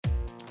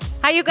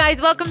Hi, you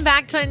guys. Welcome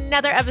back to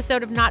another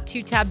episode of Not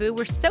Too Taboo.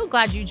 We're so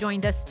glad you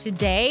joined us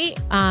today.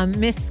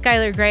 Miss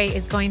Skylar Gray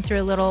is going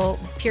through a little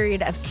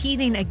period of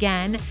teething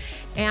again.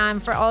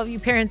 And for all of you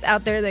parents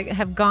out there that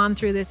have gone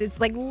through this, it's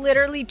like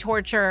literally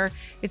torture.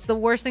 It's the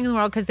worst thing in the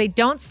world because they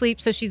don't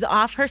sleep. So she's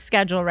off her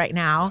schedule right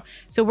now.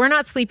 So we're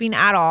not sleeping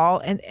at all.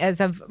 And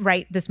as of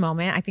right this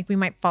moment, I think we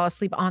might fall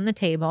asleep on the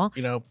table.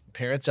 You know,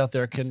 parents out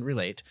there can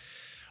relate.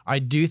 I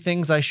do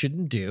things I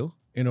shouldn't do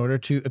in order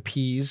to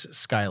appease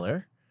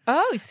Skylar.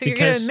 Oh, so you're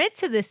going to admit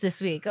to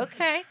this week.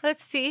 Okay,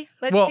 let's see.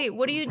 Let's see.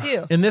 What do you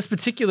do? In this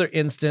particular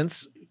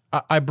instance,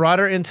 I brought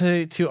her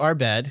into our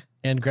bed,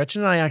 and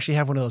Gretchen and I actually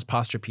have one of those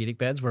Posturepedic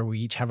beds where we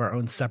each have our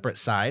own separate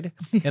side.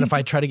 And if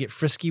I try to get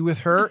frisky with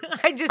her,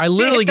 I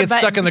literally get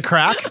stuck in the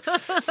crack.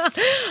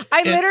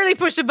 I literally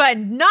push a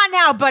button. Not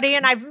now, buddy.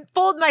 And I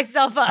fold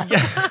myself up.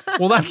 Yeah.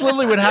 Well, that's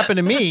literally what happened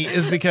to me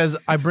is because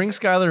I bring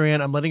Skylar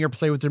in. I'm letting her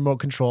play with the remote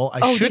control.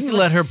 I shouldn't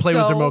let her play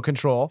with the remote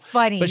control.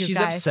 Funny, but she's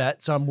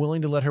upset, so I'm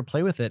willing to let her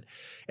play with it.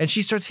 And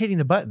she starts hitting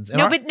the buttons.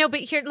 And but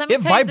here, let me tell you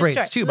the story. It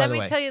vibrates too, by the way.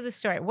 Let me tell you the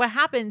story. What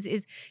happens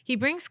is he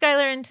brings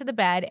Skylar into the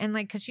bed and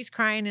because she's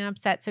crying and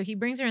upset, so he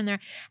brings her in there.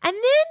 And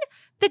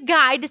then the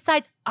guy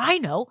decides, I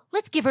know,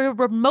 let's give her a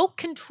remote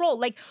control.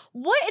 Like,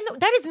 what?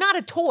 That is not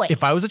a toy.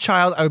 If I was a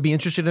child, I would be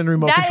interested in a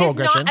remote control,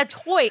 Gretchen. That is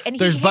not a toy. And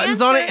there's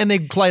buttons on it and they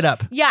light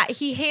up. Yeah,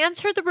 he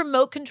hands her the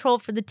remote control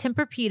for the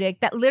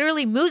Tempur-Pedic that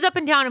literally moves up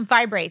and down and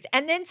vibrates.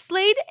 And then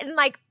Slade, in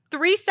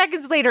 3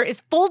 seconds later,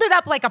 is folded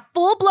up like a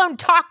full-blown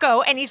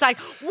taco, and he's like,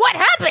 what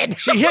happened?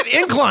 She hit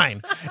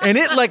incline, and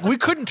we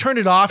couldn't turn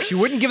it off. She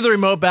wouldn't give the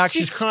remote back.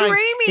 She's crying.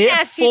 Screaming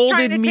as she's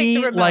trying to take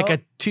the remote. Like a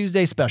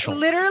Tuesday special.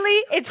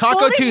 Literally, it's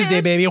Taco Tuesday,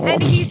 him, baby.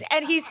 And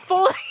he's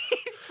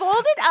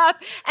folded up,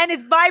 and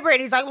it's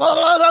vibrating. He's like,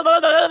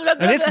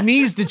 and it's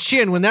knees to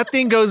chin. When that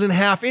thing goes in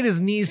half, it is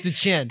knees to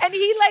chin. And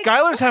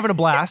Skylar's having a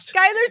blast.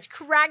 Skylar's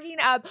cracking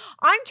up.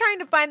 I'm trying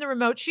to find the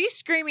remote. She's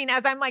screaming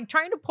as I'm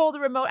trying to pull the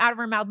remote out of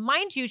her mouth.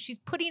 Mind you, she's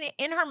putting it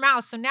in her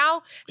mouth. So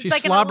now she's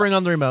slobbering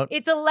on the remote.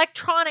 It's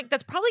electronic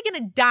that's probably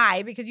going to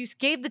die because you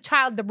gave the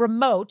child the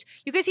remote.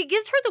 You guys, he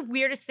gives her the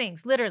weirdest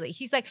things. Literally,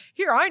 he's like,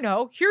 "Here, I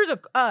know. Here's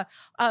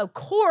a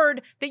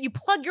cord that you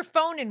plug your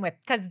phone in with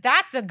because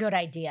that's a good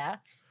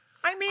idea."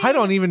 I mean, I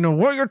don't even know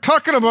what you're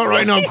talking about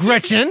right now,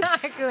 Gretchen.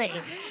 Exactly.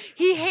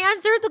 He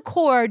hands her the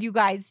cord, you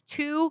guys,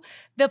 to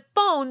the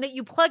phone that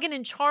you plug in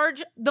and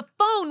charge the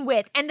phone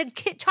with. And the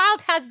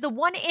child has the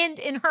one end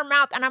in her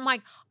mouth. And I'm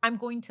like, I'm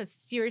going to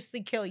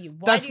seriously kill you.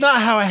 That's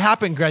not how it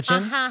happened,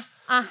 Gretchen.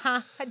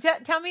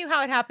 Tell me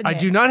how it happened. I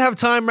do not have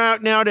time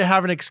right now to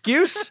have an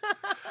excuse.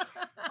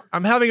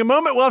 I'm having a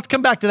moment. We'll have to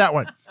come back to that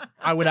one.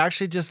 I would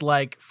actually just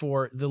like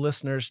for the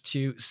listeners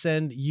to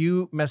send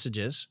you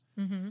messages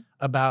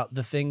about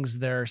the things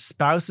their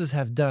spouses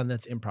have done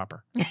that's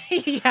improper.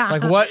 Yeah.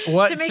 Like what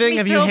thing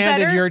have you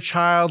handed your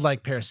child, like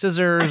a pair of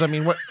scissors? I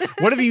mean, what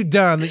have you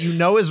done that you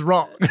know is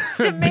wrong?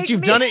 But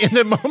you've done it in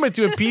the moment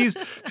to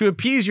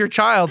appease your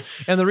child.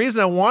 And the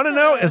reason I want to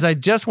know is I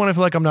just want to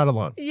feel like I'm not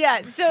alone.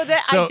 Yeah.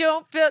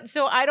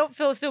 I don't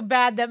feel so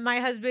bad that my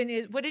husband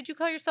is. What did you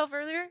call yourself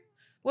earlier?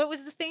 What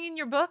was the thing in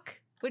your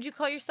book? What did you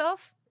call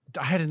yourself?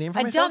 I had a name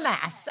for myself?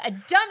 A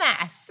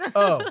dumbass.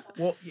 Oh,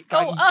 well.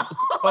 A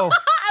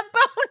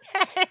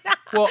bonehead.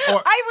 Well,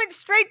 I went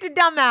straight to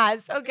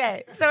dumbass.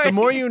 Okay, sorry. The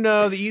more you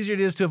know, the easier it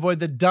is to avoid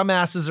the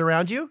dumbasses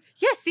around you.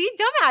 Yeah, see?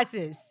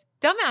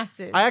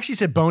 Dumbasses. I actually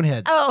said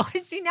boneheads. Oh,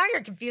 see, now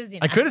you're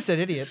confusing us. I could have said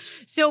idiots.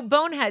 So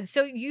boneheads.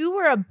 So you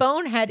were a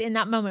bonehead in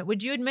that moment.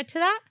 Would you admit to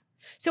that?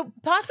 So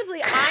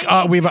possibly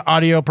we have an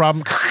audio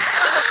problem.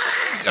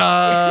 So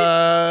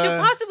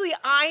possibly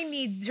I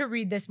need to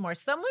read this more.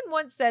 Someone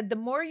once said, "The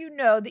more you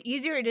know, the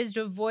easier it is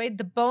to avoid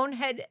the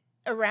boneheads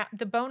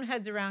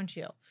around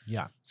you."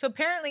 Yeah. So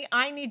apparently,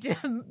 I need to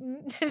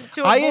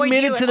avoid I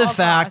admitted to the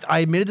fact. Costs. I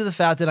admitted to the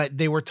fact that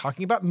they were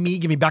talking about me.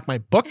 Give me back my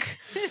book.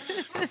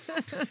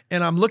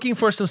 And I'm looking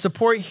for some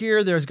support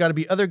here. There's got to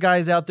be other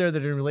guys out there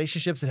that are in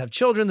relationships that have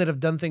children that have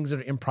done things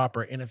that are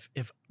improper. And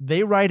if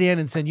they write in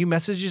and send you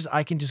messages,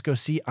 I can just go,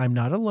 see, I'm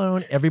not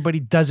alone. Everybody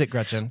does it,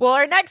 Gretchen. Well,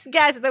 our next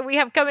guest that we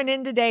have coming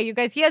in today, you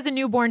guys, he has a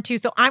newborn too.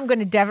 So I'm going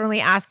to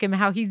definitely ask him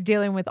how he's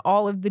dealing with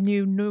all of the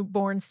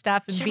newborn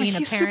stuff and being a parent.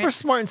 He's super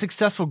smart and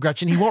successful,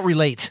 Gretchen. He won't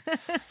relate.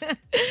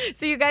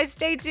 So you guys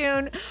stay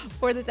tuned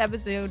for this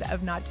episode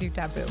of Not Too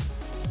Taboo.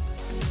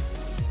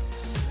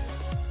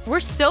 We're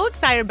so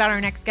excited about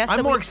our next guest.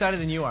 I'm more excited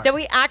than you are. That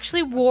we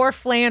actually wore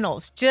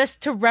flannels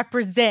just to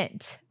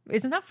represent.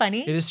 Isn't that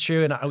funny? It is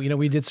true. And,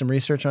 we did some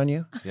research on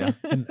you. Yeah.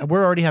 And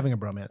we're already having a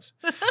bromance.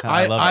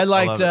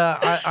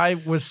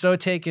 I was so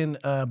taken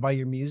by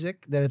your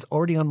music that it's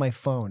already on my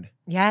phone.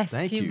 Yes,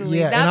 Thank can you you. believe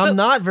Yeah, that? and I'm But-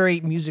 not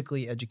very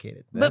musically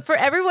educated. But for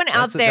everyone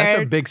out there,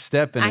 that's a big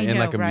step in, I know,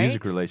 like a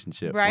music right?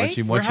 relationship. Right? Once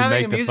you We're having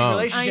make a the music phone.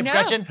 relationship, I know,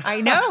 Gretchen.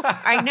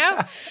 I know.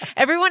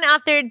 Everyone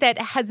out there that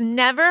has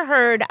never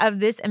heard of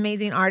this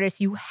amazing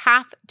artist, you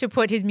have to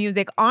put his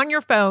music on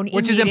your phone,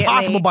 Which is immediately.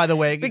 impossible, by the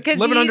way, Because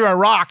living he's- under a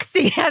rock.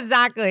 Yeah,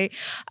 exactly.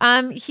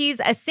 He's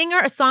a singer,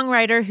 a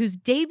songwriter whose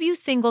debut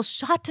single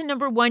shot to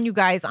 #1, you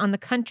guys, on the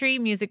country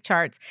music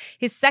charts.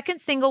 His second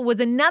single was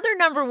another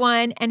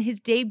 #1, and his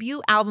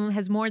debut album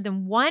has more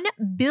than 1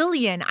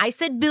 billion, I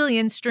said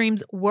billion,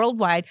 streams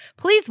worldwide.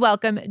 Please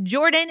welcome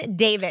Jordan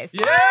Davis.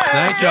 Yeah.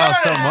 Thank y'all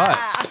so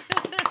much.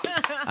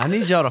 I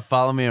need y'all to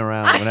follow me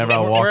around whenever I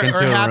walk into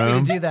we're a happy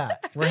room. to do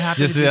that. We're happy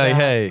Just to be do like,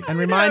 that. hey. And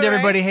remind know, right?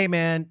 everybody, hey,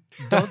 man,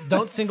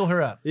 don't single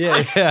her up.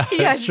 Yeah, Yeah,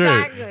 it's true.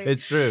 exactly.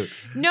 It's true.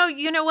 No,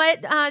 you know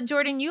what,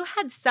 Jordan, you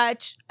had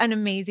such an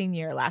amazing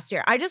year last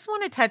year. I just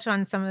want to touch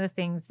on some of the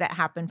things that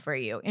happened for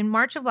you. In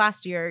March of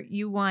last year,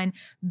 you won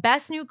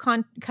Best New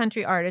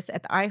Country Artist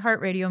at the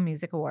iHeartRadio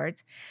Music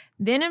Awards.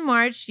 Then in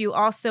March, you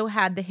also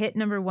had the hit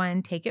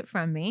 #1, Take It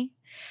From Me.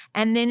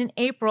 And then in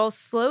April,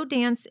 Slow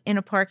Dance in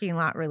a Parking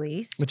Lot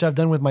released. Which I've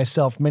done with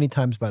myself many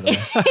times, by the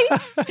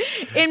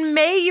way. In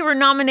May, you were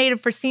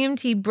nominated for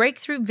CMT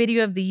Breakthrough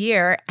Video of the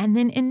Year. And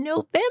then in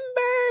November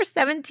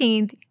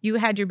 17th, you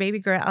had your baby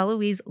girl,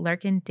 Eloise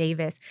Larkin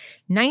Davis,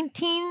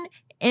 19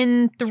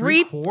 and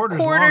three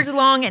quarters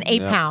long and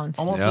 8 pounds.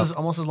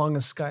 Almost as long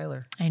as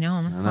Skylar. I know.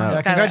 Almost as I long know.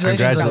 as Yeah, Skylar.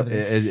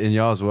 congratulations. And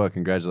y'all as well.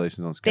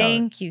 Congratulations on Skylar.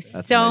 Thank you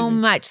That's so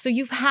amazing. much. So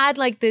you've had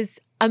like this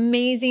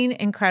amazing,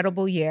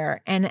 incredible year,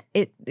 and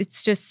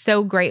it's just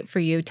so great for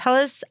you. Tell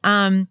us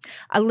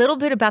a little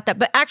bit about that.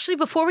 But actually,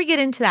 before we get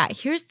into that,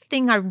 here's the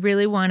thing I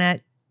really want to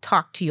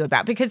talk to you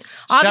about, because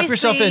Strap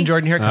yourself in,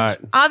 Jordan. Here it All comes.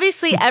 right.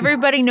 obviously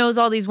everybody knows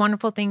all these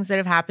wonderful things that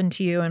have happened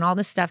to you and all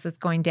the stuff that's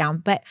going down.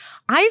 But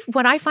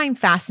what I find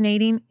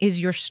fascinating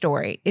is your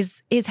story, is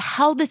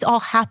how this all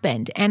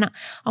happened. And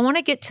I want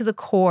to get to the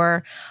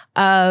core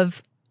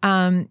of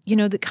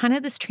the kind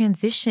of this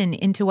transition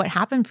into what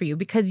happened for you,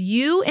 because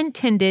you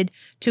intended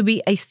to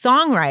be a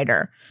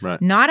songwriter, Right.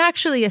 not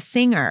actually a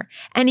singer.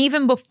 And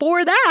even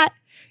before that,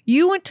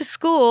 you went to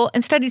school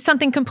and studied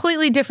something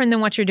completely different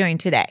than what you're doing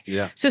today.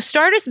 Yeah. So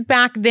start us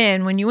back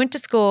then when you went to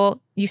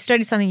school, you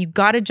studied something, you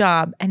got a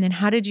job, and then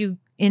how did you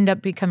end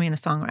up becoming a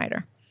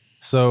songwriter?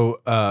 So,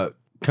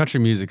 country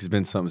music has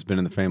been something that's been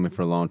in the family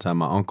for a long time.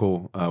 My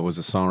uncle was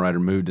a songwriter,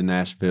 moved to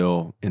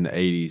Nashville in the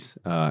 80s,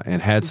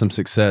 and had some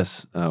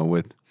success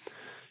with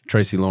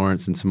Tracy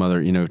Lawrence and some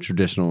other,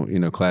 traditional,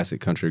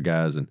 classic country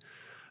guys.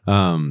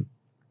 And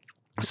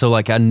so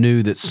like I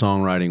knew that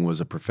songwriting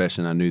was a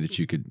profession. I knew that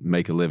you could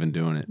make a living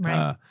doing it.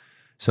 Right.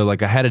 So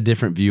like I had a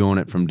different view on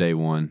it from day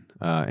one,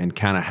 and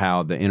kind of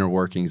how the inner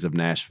workings of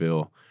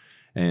Nashville,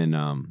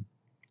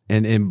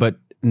 but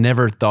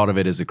never thought of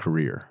it as a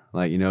career.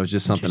 Like, it was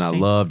just something I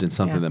Interesting. loved and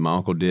something Yeah. that my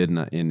uncle did. And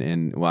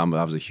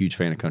I was a huge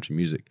fan of country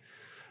music.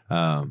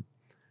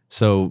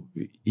 So,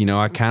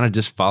 I kind of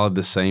just followed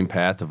the same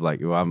path of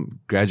like, I'm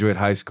graduate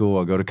high school,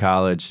 I'll go to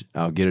college,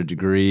 I'll get a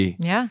degree,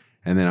 Yeah.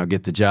 and then I'll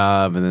get the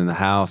job and then the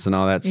house and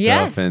all that stuff.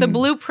 Yes, and the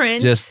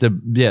blueprint. Just the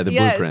Yes,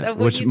 blueprint, of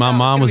what which you my thought it was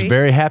mom gonna was be.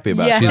 very happy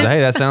about. She's Yes. like, hey,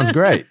 that sounds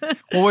great.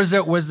 Well,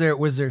 was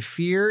there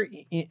fear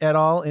at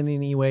all in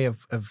any way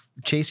of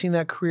chasing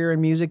that career in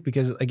music?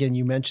 Because again,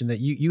 you mentioned that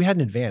you had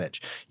an advantage.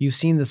 You've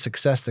seen the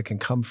success that can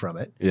come from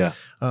it. Yeah.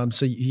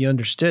 So you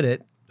understood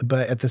it,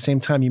 but at the same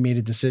time, you made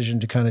a decision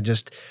to kind of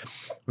just,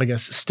 I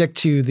guess, stick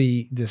to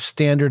the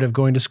standard of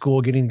going to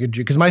school, getting a good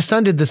degree. Because my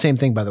son did the same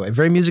thing, by the way.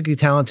 Very musically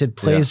talented,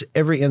 plays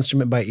every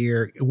instrument by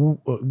ear,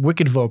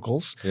 wicked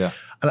vocals. Yeah.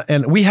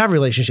 And we have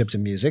relationships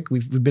in music.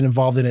 We've been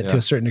involved in it to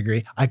a certain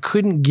degree. I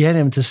couldn't get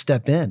him to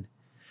step in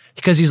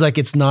because he's like,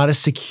 it's not a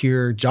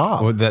secure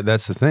job. Well,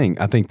 that's the thing.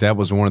 I think that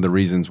was one of the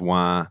reasons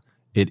why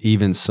it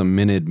even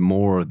cemented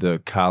more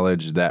the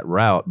college, that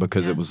route,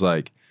 because it was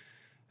like,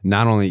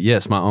 not only,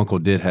 yes, my uncle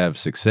did have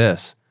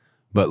success,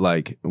 but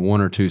like 1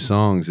 or 2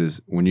 songs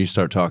is when you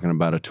start talking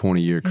about a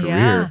 20-year career,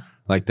 Yeah.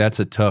 like that's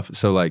a tough,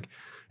 so like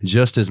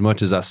just as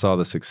much as I saw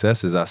the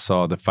successes, I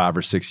saw the 5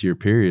 or 6 year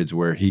periods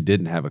where he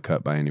didn't have a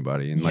cut by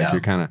anybody. And like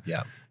you're kind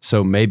of,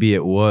 so maybe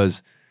it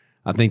was,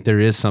 I think there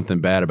is something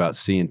bad about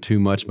seeing too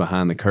much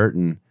behind the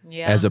curtain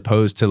as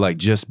opposed to like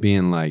just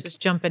being like,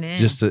 just jumping in.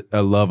 just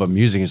a love of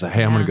music. It's like,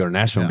 hey, I'm going to go to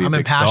Nashville and be a I'm big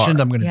impassioned.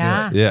 star. I'm going to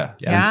Yeah. do it. Yeah.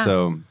 Yeah. And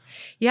so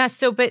Yeah.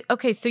 So, but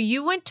okay. So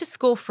you went to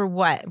school for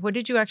what? What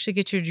did you actually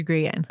get your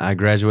degree in? I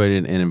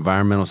graduated in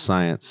environmental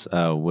science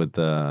with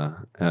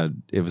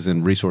it was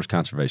in resource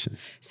conservation.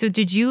 So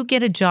did you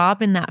get a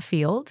job in that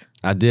field?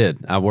 I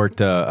did. I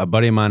worked. A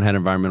buddy of mine had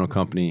an environmental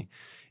company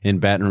in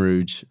Baton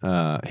Rouge.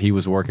 He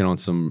was working on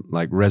some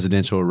like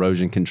residential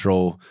erosion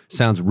control.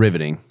 Sounds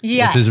riveting.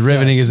 Yes. It's as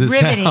riveting as it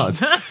Riveting.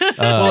 sounds.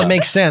 Well, it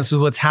makes sense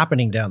with what's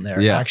happening down there.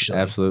 Yeah, actually,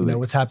 absolutely.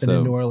 what's happened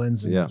in New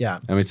Orleans. And, I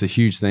mean, it's a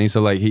huge thing.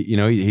 So like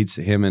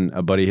him and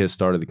a buddy of his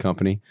started the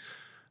company.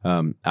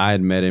 I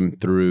had met him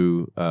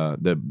through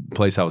the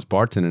place I was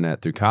bartending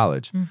at through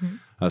college.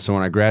 So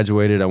when I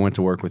graduated, I went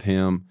to work with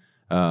him.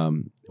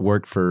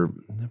 Worked for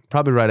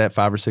probably right at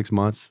 5 or 6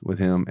 months with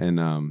him,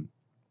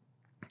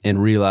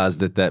 and realized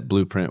that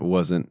blueprint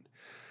wasn't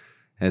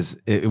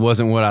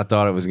what I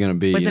thought it was going to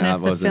be. Wasn't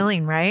as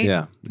fulfilling, right?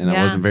 Yeah, and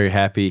I wasn't very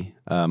happy.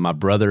 My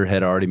brother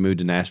had already moved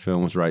to Nashville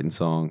and was writing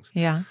songs.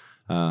 Yeah.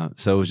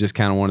 So it was just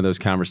kind of one of those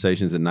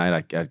conversations at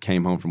night. I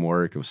came home from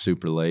work. It was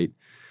super late,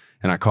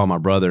 and I called my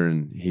brother,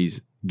 and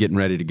he's getting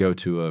ready to go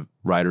to a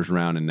writer's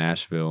round in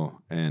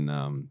Nashville,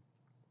 and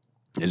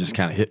it just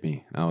kind of hit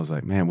me. I was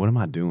like, man, what am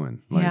I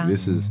doing? Like,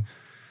 this is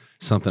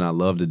something I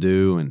love to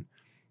do, and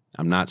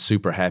I'm not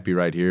super happy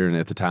right here. And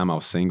at the time I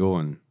was single,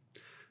 and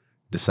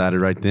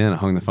decided right then, I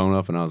hung the phone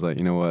up, and I was like,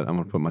 you know what? I'm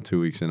going to put my 2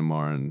 weeks in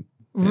tomorrow. And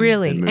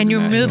you're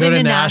moving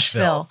to Nashville.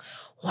 Nashville.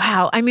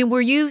 Wow. I mean, were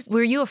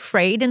you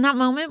afraid in that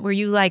moment? Were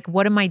you like,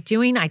 what am I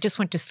doing? I just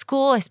went to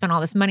school. I spent all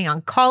this money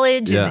on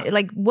college. Yeah. And,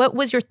 like, what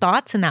was your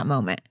thoughts in that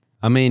moment?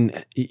 I mean,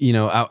 you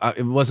know,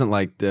 it wasn't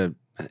like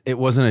it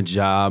wasn't a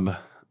job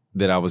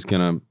that I was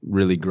going to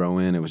really grow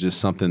in. It was just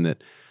something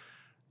that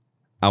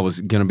I was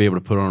going to be able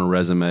to put on a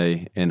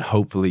resume and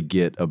hopefully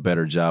get a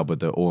better job with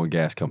the oil and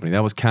gas company.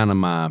 That was kind of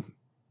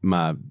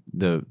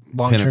the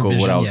pinnacle of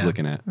what I was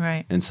looking at.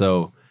 Right. And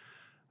so,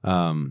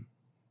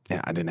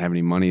 I didn't have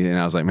any money, and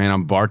I was like, man,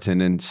 I'm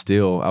bartending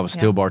still. I was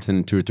still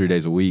bartending 2 or 3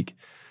 days a week.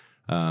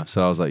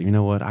 So I was like, you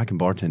know what? I can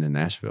bartend in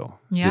Nashville.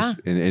 Yeah.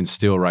 And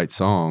still write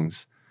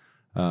songs.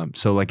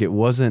 So like it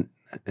wasn't,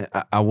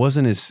 it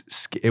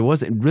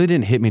really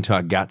didn't hit me until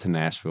I got to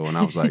Nashville, and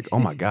I was like, oh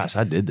my gosh,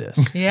 I did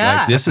this. Yeah.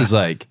 Like, this is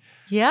like,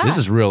 Yeah. this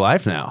is real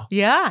life now.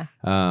 Yeah.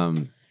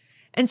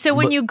 And so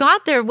when you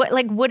got there,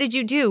 what did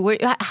you do?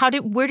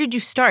 Where did you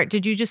start?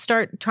 Did you just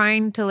start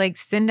trying to like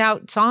send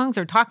out songs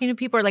or talking to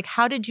people, or like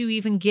how did you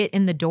even get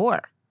in the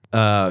door?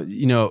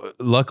 You know,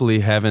 luckily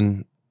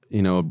having,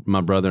 you know,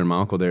 my brother and my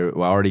uncle there,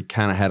 I already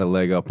kind of had a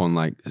leg up on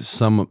like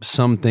some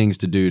things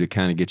to do to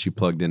kind of get you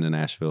plugged into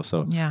Nashville.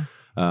 So yeah.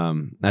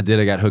 I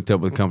got hooked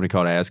up with a company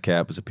called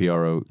ASCAP. It's a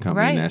PRO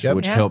company in Nashville,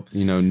 which helped,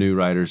 you know, new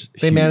writers.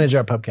 They manage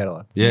our pub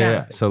catalog.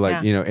 Yeah. So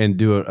like, you know, and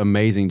do an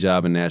amazing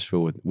job in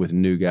Nashville with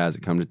new guys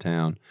that come to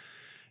town.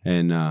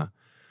 And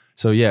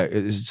so, yeah,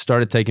 it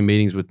started taking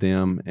meetings with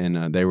them,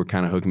 and they were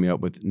kind of hooking me up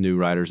with new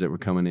writers that were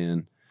coming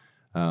in.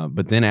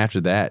 But then after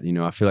that, you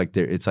know, I feel like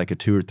it's like a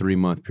 2 or 3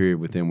 month period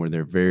with them where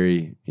they're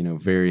very, you know,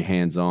 very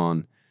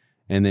hands-on.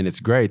 And then it's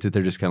great that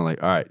they're just kind of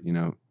like, all right, you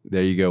know,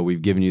 there you go.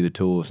 We've given you the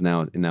tools.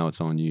 Now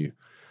it's on you.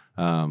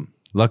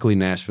 Luckily,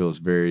 Nashville is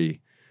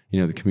very, you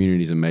know, the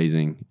community is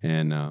amazing.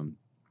 And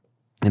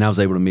I was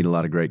able to meet a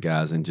lot of great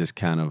guys and just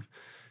kind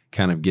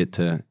of get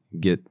to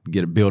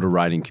build a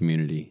writing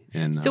community.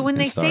 And so when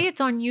they say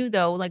it's on you,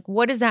 though, like,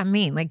 what does that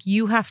mean? Like,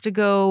 you have to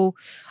go,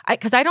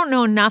 because I don't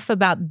know enough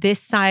about this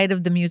side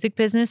of the music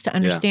business to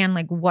understand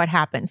like what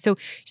happened. So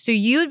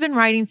you had been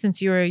writing since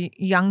you were a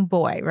young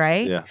boy,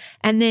 right? Yeah.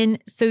 And then,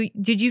 so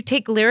did you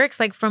take lyrics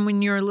like from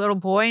when you were a little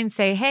boy and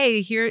say,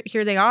 hey, here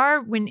they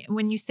are?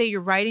 When you say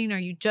you're writing, are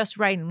you just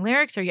writing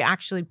lyrics? Or are you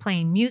actually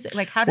playing music?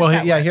 Like, how does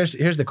that work?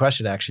 Here's the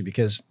question, actually,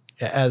 because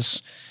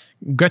as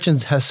Gretchen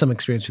has some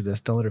experience with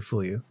this. Don't let her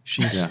fool you.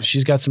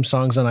 She's got some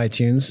songs on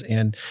iTunes,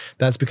 and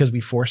that's because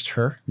we forced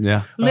her.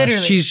 Yeah,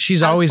 literally.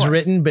 She's always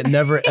written, but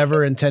never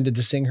ever intended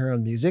to sing her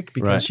own music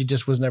because she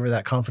just was never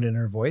that confident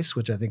in her voice,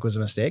 which I think was a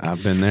mistake.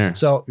 I've been there.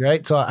 So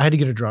I had to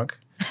get her drunk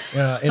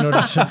in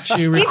order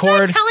to record. He's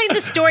not telling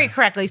the story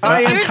correctly. So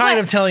I am kind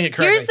of telling it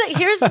correctly.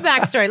 Here's the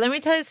backstory. Let me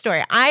tell you the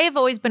story. I have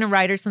always been a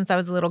writer since I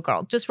was a little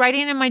girl, just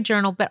writing in my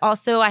journal, but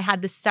also I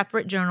had this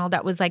separate journal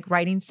that was like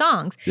writing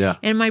songs. Yeah.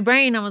 In my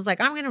brain, I was like,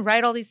 I'm going to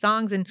write all these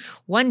songs, and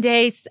one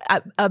day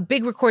a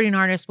big recording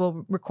artist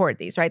will record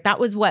these, right? That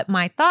was what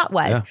my thought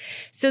was. Yeah.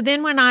 So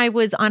then when I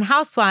was on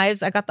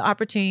Housewives, I got the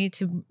opportunity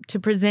to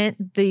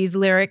present these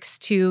lyrics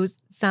to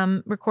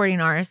some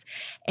recording artists.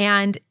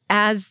 And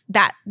as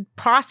that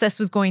process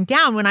was going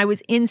down, when I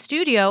was in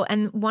studio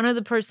and one of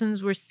the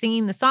persons were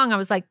singing the song, I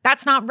was like,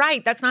 that's not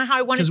right. That's not how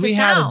I wanted it to sound. Because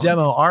we had a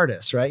demo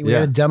artist, right? We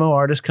had a demo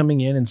artist coming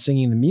in and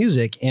singing the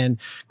music, and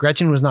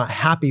Gretchen was not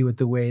happy with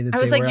the way that I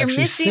was they like, were you're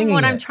actually missing singing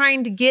what it. I'm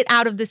trying to get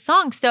out of this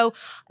song. So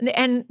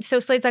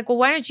Slade's like, well,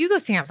 why don't you go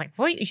sing? I was like,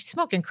 boy, you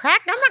smoking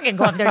crack? No, I'm not going to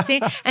go up there and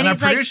sing. And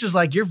he's our like, producer's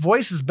like, your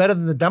voice is better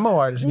than the demo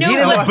artist. No,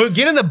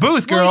 Get in the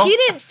booth, girl. well, he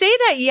didn't say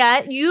that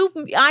yet.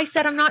 I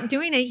said, I'm not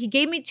doing it. He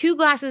gave me 2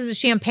 glasses of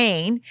champagne.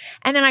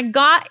 And then I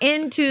got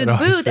into the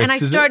booth and I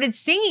started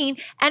singing.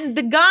 And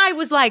the guy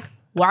was like,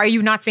 why are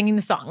you not singing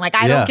the song? Like,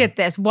 I don't get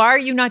this. Why are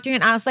you not doing it?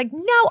 And I was like,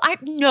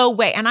 no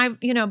way. And I,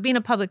 being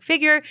a public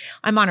figure,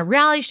 I'm on a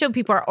reality show.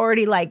 People are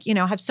already like,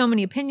 have so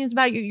many opinions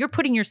about you. You're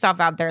putting yourself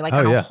out there like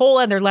on a whole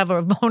other level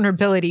of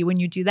vulnerability when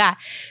you do that.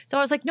 So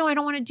I was like, no, I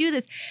don't want to do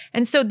this.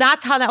 And so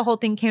that's how that whole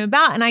thing came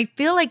about. And I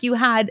feel like you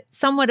had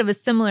somewhat of a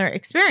similar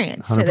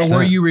experience to this. But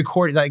were you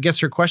recording? I guess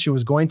her question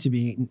was going to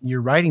be,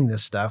 you're writing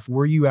this stuff.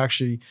 Were you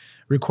actually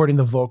recording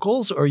the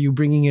vocals, or are you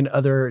bringing in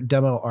other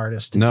demo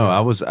artists? No, I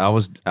was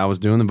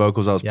doing the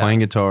vocals. I was playing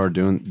guitar,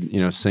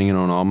 doing singing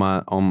on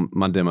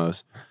my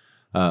demos.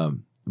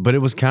 But it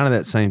was kind of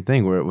that same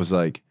thing where it was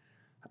like,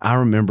 I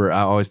remember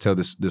I always tell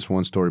this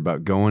one story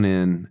about going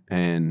in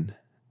and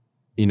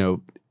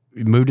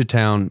moved to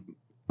town.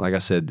 Like I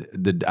said,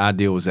 the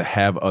idea was to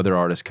have other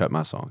artists cut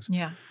my songs.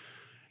 Yeah.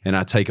 And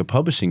I take a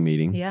publishing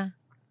meeting. Yeah.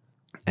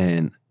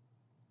 And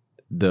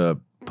the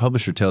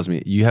publisher tells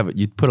me,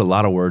 you put a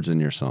lot of words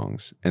in your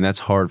songs, and that's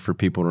hard for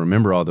people to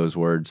remember all those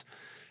words.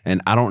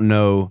 And I don't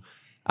know,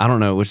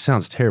 which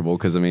sounds terrible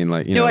because I mean,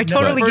 like, no, I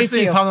totally get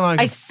you.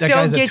 I so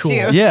get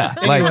you. Yeah,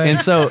 like, and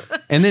so,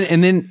 and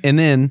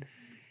then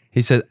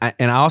he said,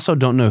 and I also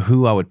don't know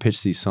who I would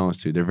pitch these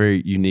songs to. They're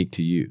very unique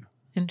to you.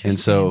 Interesting. And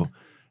so,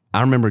 I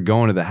remember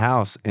going to the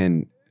house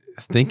and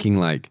thinking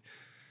like,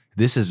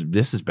 this is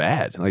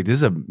bad. Like, this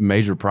is a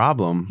major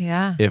problem.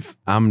 Yeah. If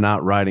I'm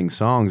not writing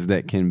songs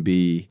that can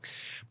be.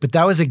 But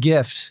that was a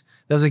gift.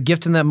 That was a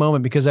gift in that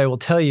moment, because I will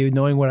tell you,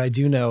 knowing what I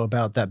do know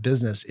about that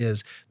business,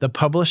 is the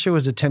publisher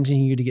was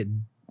attempting you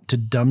to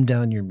dumb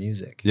down your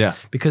music. Yeah.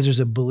 Because there's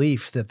a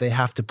belief that they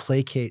have to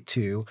placate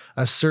to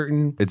a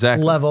certain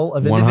level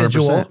of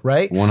individual, 100%.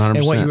 right? 100%.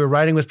 And what you were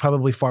writing was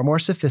probably far more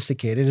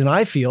sophisticated. And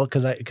I feel,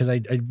 because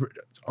I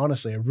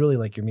honestly, I really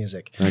like your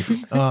music. Thank you.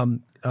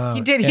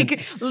 He did.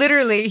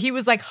 He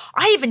was like,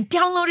 I even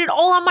downloaded it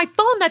all on my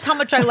phone. That's how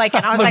much I like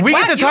it. I was like, we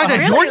wow, get to talk to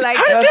really Jordan. like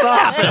How did this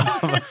awesome.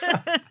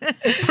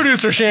 happen?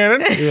 Producer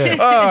Shannon.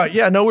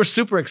 Yeah. No, we're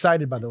super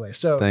excited, by the way.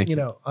 So, Thank you.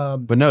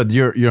 But no,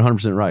 you're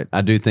 100% right.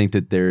 I do think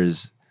that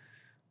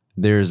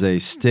there's a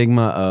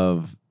stigma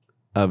of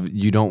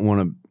you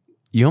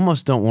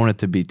almost don't want it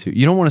to be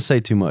you don't want to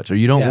say too much, or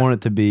you don't want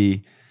it to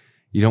be,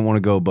 you don't want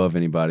to go above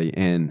anybody.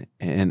 And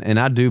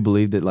I do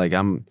believe that, like,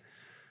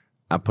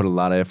 I put a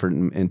lot of effort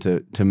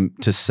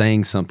into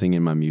saying something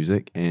in my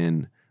music,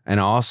 and I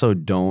also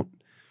don't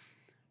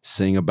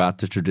sing about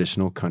the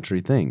traditional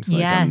country things. Like,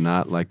 yes.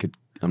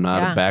 I'm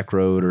not a back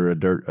road or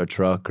a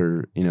truck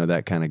or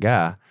that kind of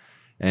guy.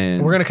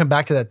 And we're gonna come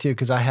back to that too,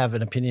 because I have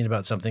an opinion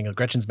about something.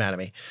 Gretchen's mad at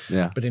me.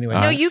 Yeah. But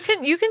anyway, no, you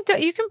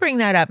can bring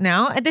that up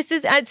now.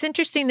 It's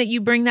interesting that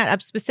you bring that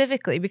up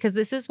specifically, because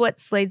this is what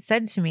Slade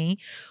said to me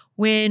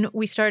when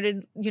we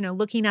started,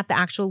 looking at the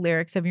actual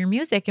lyrics of your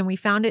music. And we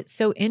found it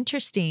so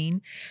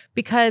interesting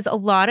because a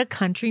lot of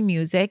country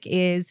music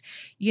is,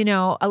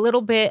 a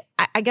little bit,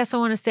 I guess I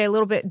want to say a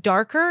little bit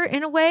darker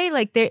in a way.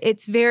 Like,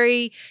 it's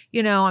very,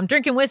 I'm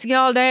drinking whiskey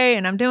all day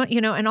and I'm doing,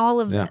 and all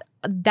of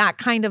that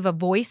kind of a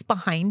voice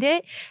behind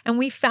it. And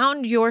we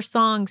found your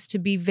songs to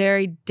be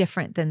very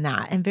different than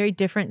that, and very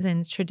different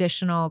than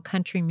traditional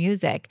country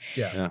music.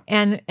 Yeah.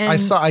 And I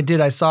saw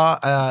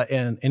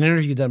an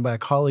interview done by a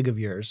colleague of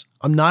yours.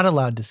 I'm not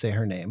allowed to say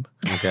her name.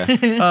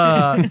 Okay.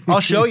 I'll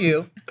show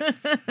you.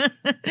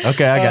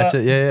 Okay, I got you.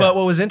 Yeah. But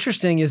what was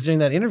interesting is during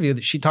that interview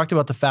that she talked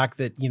about the fact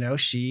that,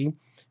 she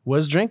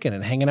was drinking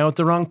and hanging out with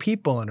the wrong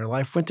people, and her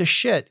life went to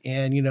shit.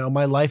 And,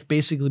 my life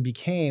basically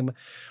became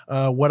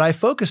what I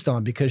focused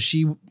on, because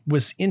she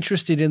was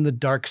interested in the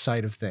dark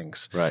side of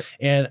things. Right.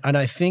 And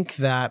I think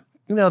that,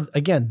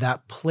 again,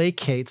 that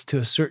placates to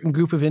a certain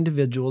group of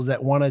individuals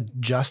that want to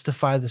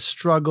justify the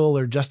struggle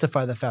or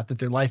justify the fact that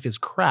their life is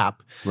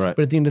crap. Right.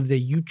 But at the end of the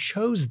day, you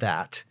chose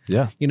that.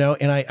 Yeah.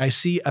 And I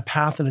see a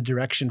path and a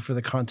direction for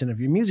the content of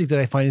your music that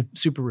I find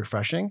super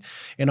refreshing.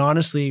 And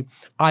honestly,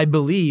 I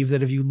believe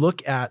that if you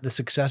look at the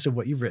success of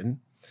what you've written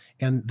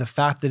and the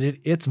fact that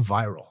it's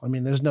viral, I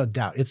mean, there's no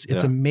doubt.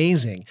 It's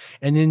amazing.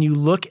 And then you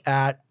look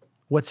at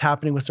what's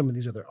happening with some of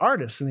these other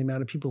artists and the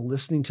amount of people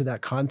listening to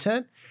that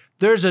content,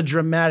 there's a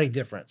dramatic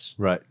difference.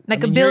 Right.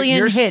 Like a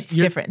billion hits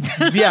difference.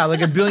 Yeah,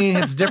 like a billion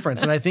hits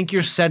difference. And I think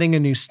you're setting a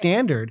new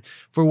standard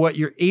for what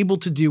you're able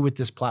to do with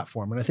this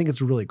platform. And I think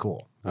it's really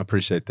cool. I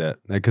appreciate that.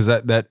 Because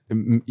that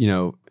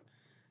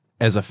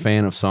as a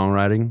fan of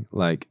songwriting,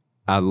 like,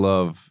 I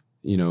love,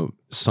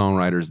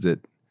 songwriters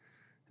that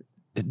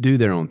do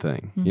their own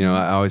thing. Mm-hmm.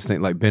 I always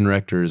think, like, Ben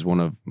Rector is one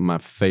of my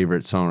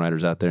favorite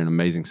songwriters out there, an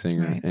amazing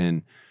singer.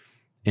 Right.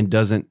 And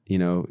doesn't,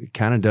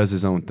 kind of does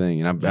his own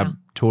thing. And I've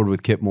toured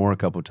with Kip Moore a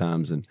couple of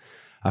times, and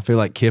I feel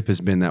like Kip has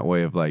been that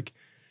way of, like,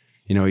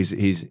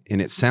 he's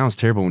and it sounds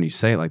terrible when you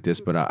say it like this,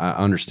 but I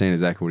understand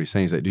exactly what he's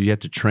saying. He's like, dude, you have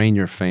to train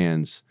your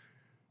fans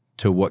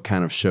to what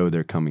kind of show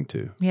they're coming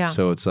to. Yeah.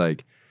 So it's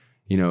like,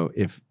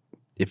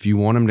 if you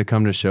want them to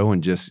come to a show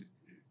and just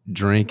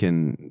drink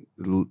and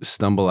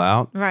stumble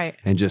out, right,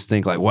 and just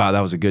think like, wow,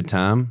 that was a good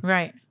time,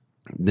 right,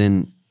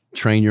 then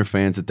train your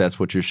fans that that's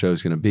what your show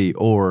is going to be.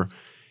 Or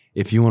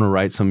if you want to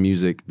write some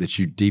music that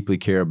you deeply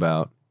care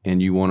about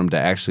and you want them to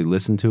actually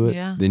listen to it,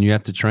 then you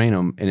have to train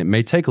them. And it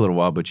may take a little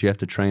while, but you have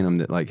to train them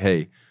that, like,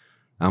 hey,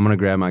 I'm going to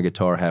grab my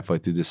guitar halfway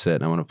through this set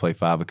and I'm going to play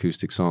 5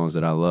 acoustic songs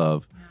that I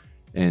love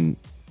and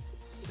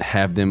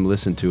have them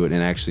listen to it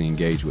and actually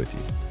engage with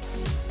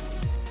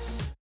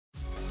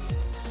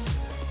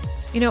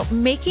you.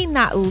 Making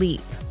that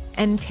leap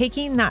and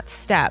taking that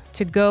step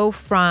to go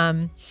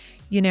from,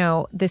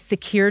 the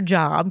secure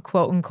job,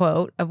 quote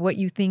unquote, of what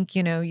you think,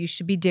 you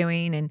should be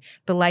doing and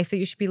the life that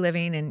you should be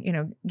living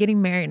and,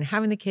 getting married and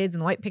having the kids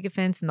and the white picket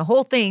fence and the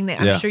whole thing that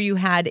I'm sure you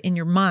had in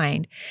your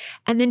mind.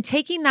 And then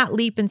taking that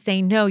leap and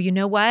saying, no, you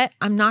know what?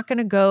 I'm not going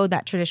to go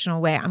that traditional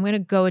way. I'm going to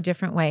go a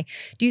different way.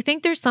 Do you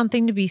think there's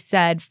something to be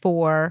said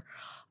for,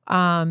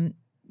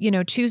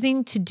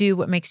 choosing to do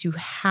what makes you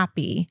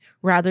happy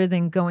rather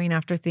than going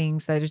after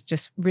things that is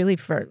just really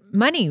for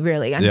money,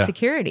 really, and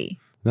security.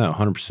 No,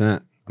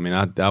 100%. I mean,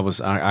 I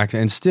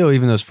and still,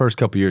 even those first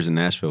couple years in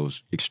Nashville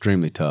was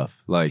extremely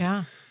tough. Like,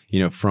 I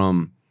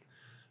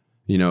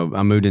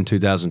moved in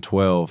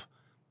 2012.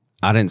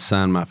 I didn't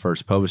sign my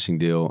first publishing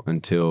deal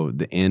until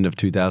the end of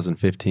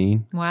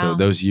 2015. Wow. So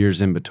those years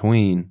in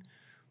between,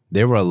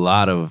 there were a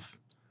lot of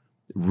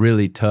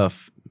really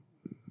tough,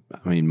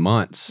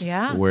 months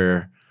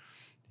where,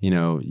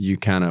 you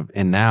kind of,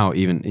 and now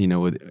even,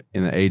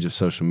 in the age of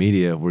social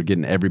media, we're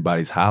getting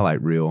everybody's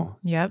highlight reel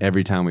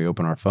every time we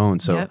open our phone.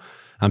 So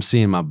I'm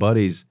seeing my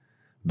buddies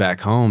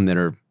back home that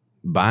are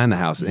buying the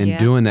house and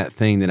doing that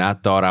thing that I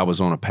thought I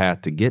was on a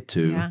path to get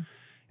to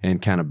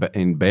and kind of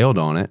and bailed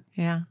on it.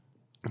 Yeah.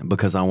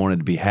 Because I wanted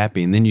to be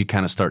happy. And then you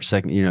kind of start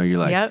you're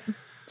like,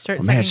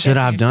 man, should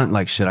I have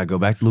done, should I go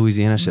back to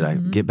Louisiana? Should I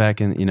get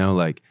back in,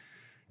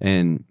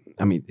 and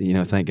I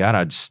mean, thank God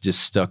I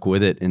just stuck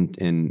with it.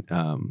 And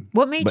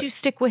what made you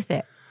stick with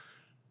it?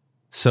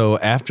 So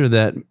after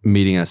that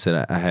meeting I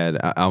said I had,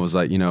 I was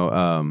like,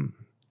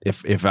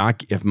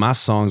 if my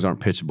songs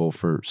aren't pitchable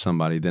for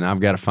somebody, then I've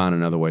got to find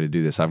another way to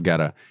do this. I've got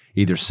to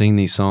either sing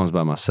these songs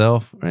by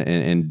myself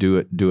and do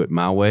it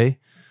my way.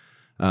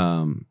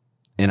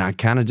 And I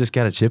kind of just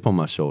got a chip on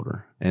my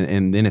shoulder.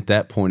 And then at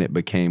that point, it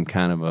became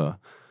kind of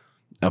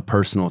a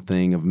personal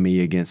thing of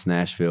me against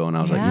Nashville. And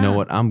I was like, you know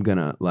what? I'm going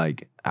to,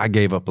 I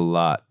gave up a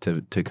lot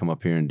to come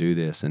up here and do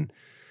this. And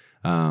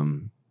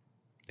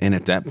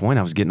at that point,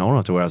 I was getting old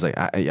enough to where I was like,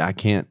 I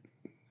can't,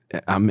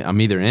 I'm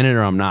either in it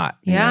or I'm not.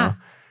 You know?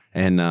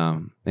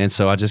 And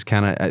so I just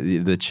kind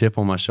of, the chip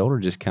on my shoulder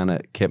just kind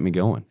of kept me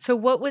going. So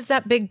what was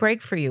that big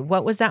break for you?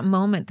 What was that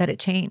moment that it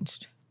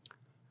changed?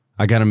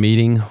 I got a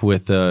meeting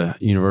with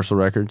Universal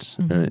Records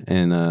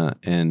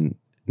in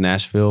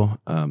Nashville.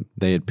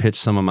 They had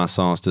pitched some of my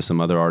songs to some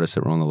other artists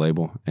that were on the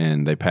label,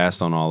 and they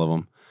passed on all of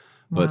them.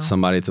 Wow. But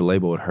somebody at the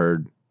label had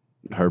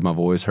heard my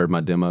voice, heard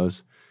my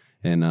demos,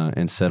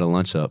 and set a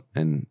lunch up,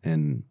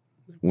 and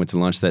went to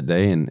lunch that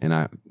day. And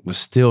I was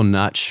still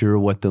not sure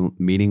what the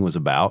meeting was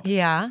about.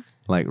 Yeah.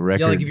 Like record.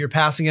 Yeah, like if you're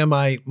passing him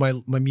my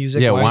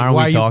music. Yeah, why are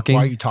we talking?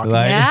 Why are you talking?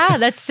 Yeah,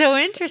 that's so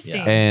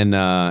interesting.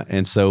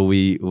 And so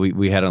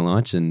we had a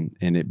lunch, and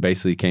it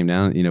basically came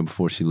down.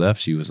 Before she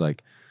left, she was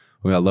like,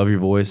 "Well, I love your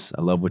voice.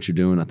 I love what you're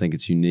doing. I think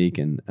it's unique,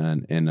 and I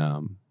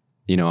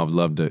would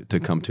love to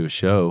come to a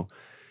show,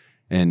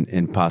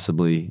 and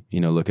possibly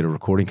look at a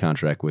recording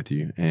contract with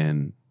you."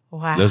 And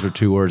those were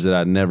two words that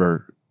I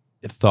never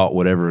thought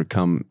would ever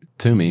come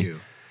to me. You.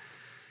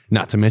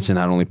 Not to mention,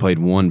 I'd only played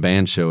one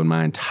band show in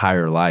my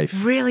entire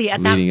life. Really?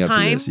 At that leading up to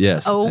time? this.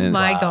 Yes. Oh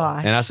my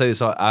gosh. And I say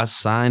this, I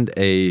signed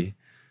I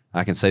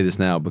can say this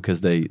now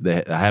because I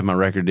have my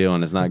record deal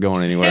and it's not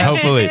going anywhere,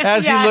 hopefully.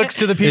 As he looks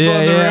to the people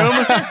in the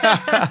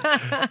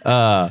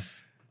room.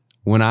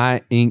 When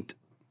I inked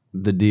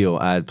the deal,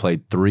 I had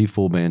played 3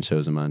 full band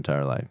shows in my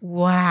entire life.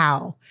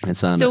 Wow. And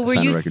so were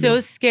you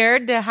so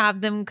scared to have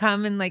them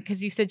come and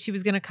because you said she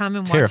was going to come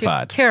and watch you?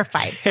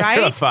 Terrified,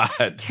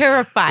 right?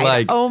 Terrified.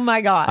 Like, oh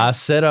my gosh. I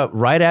set up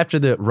right after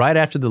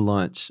the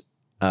lunch.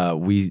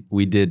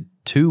 We did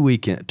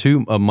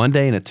a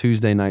Monday and a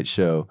Tuesday night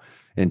show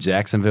in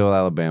Jacksonville,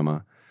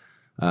 Alabama.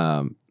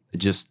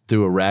 Just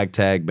threw a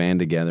ragtag band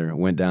together.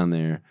 Went down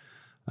there.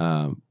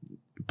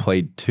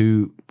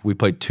 We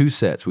played 2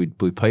 sets. We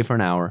played for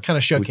an hour. Kind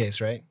of showcase,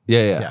 right?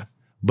 Yeah.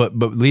 But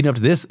leading up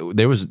to this,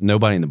 there was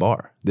nobody in the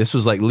bar. This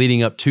was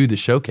leading up to the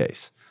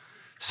showcase.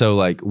 So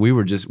we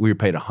were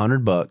paid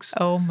 $100.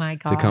 Oh my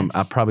gosh. To come.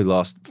 I probably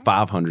lost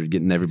 500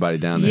 getting everybody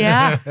down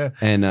there. Yeah.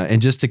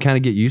 And just to kind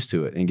of get used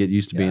to it and get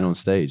used to being on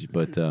stage.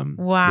 But wow.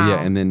 But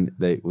yeah, and then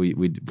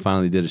we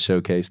finally did a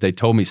showcase. They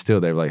told me still,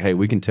 they were like, "Hey,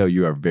 we can tell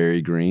you are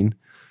very green,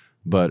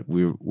 but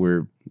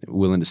we're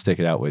willing to stick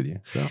it out with you."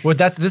 So well,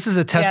 this is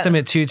a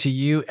testament to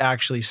you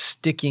actually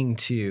sticking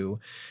to,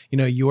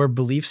 your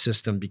belief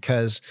system,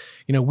 because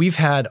we've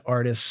had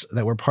artists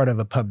that were part of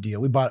a pub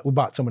deal. We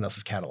bought someone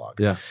else's catalog.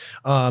 Yeah.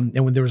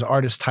 And when there was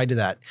artists tied to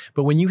that,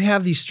 but when you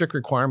have these strict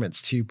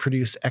requirements to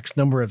produce X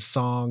number of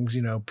songs,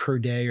 per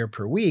day or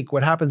per week,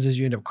 what happens is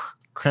you end up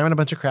cramming a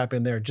bunch of crap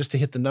in there just to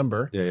hit the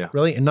number,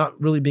 really, and not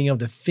really being able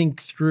to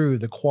think through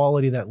the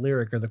quality of that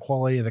lyric or the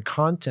quality of the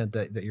content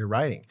that you're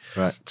writing.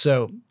 Right.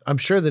 So I'm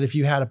sure that if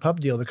you had a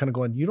pub deal, they're kind of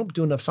going, "You don't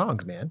do enough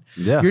songs, man.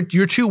 Yeah.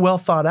 You're too well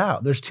thought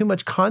out. There's too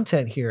much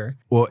content here."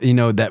 Well,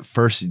 that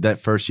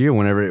first year,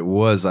 whenever it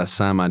was, I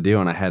signed my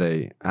deal and I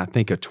had I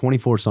think a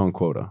 24 song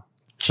quota.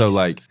 So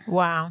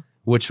wow.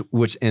 Which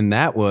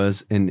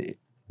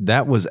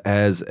that was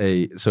as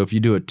so if you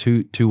do a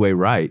two-way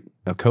write,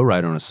 a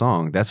co-write on a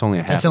song, that's only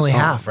a half. That's only a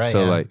song. half, right?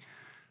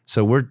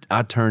 So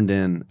I turned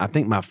in, I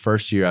think my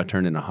first year I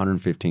turned in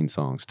 115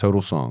 songs,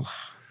 total songs.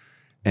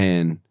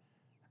 And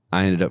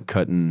I ended up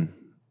cutting,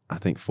 I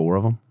think 4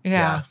 of them.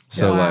 Yeah.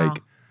 So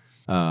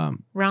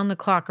round the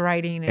clock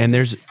writing. And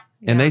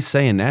they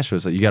say in Nashville,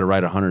 it's you got to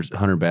write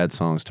 100 bad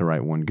songs to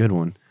write one good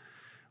one.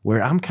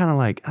 where I'm kind of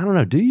like, I don't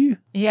know, do you?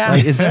 Yeah.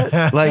 Like, is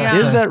that like, Yeah.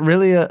 is that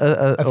really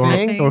a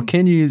thing? or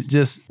can you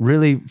just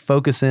really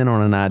focus in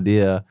on an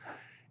idea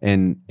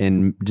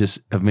and just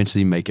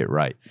eventually make it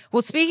right?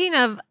 Well, speaking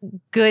of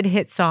good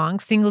hit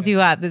songs, Singles You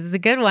Up, this is a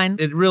good one.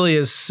 It really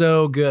is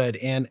so good.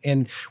 And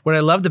what I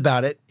loved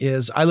about it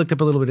is I looked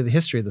up a little bit of the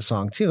history of the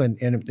song too. And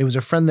it was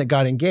a friend that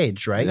got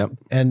engaged, right? Yep.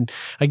 And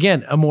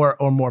again, a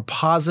more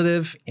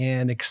positive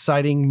and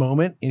exciting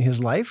moment in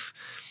his life.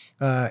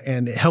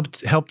 And it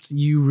helped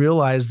you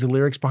realize the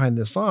lyrics behind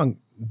this song.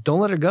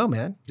 Don't let her go,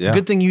 man. It's a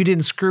good thing you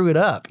didn't screw it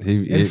up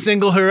and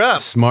single her up.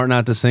 Smart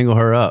not to single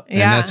her up. Yeah.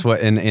 And that's what,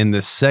 and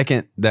the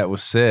second that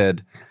was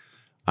said,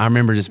 I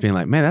remember just being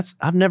like, man,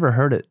 I've never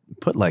heard it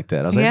put like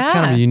that. I was like, it's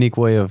kind of a unique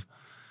way of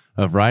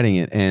writing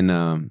it.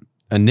 And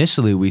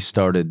initially we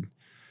started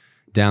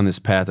down this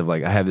path of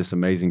like, I have this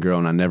amazing girl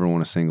and I never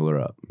want to single her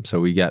up.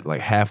 So we got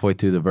like halfway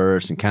through the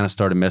verse and kind of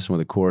started messing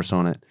with the chorus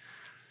on it.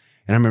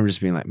 And I remember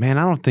just being like, man,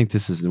 I don't think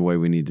this is the way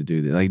we need to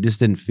do this. Like, it just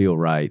didn't feel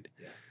right.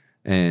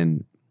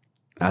 And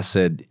I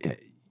said,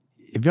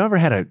 have you ever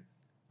had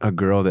a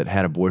girl that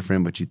had a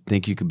boyfriend, but you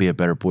think you could be a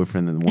better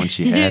boyfriend than the one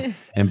she had?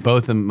 And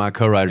both of my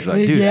co-writers were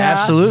like, dude,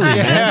 absolutely.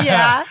 Man.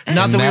 Yeah.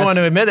 Not that we want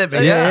to admit it,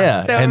 but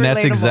yeah. So and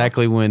that's relatable.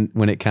 exactly when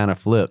it kind of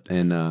flipped.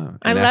 And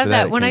I love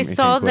that. When I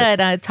saw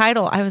that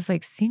title, I was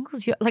like,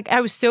 Singles You Up. Like,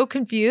 I was so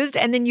confused.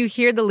 And then you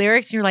hear the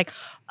lyrics and you're like,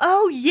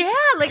 oh yeah,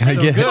 like So it's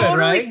good, totally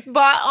right?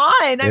 spot on.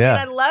 I mean,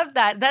 Yeah. I love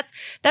that.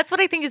 That's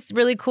what I think is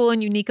really cool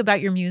and unique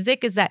about your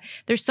music is that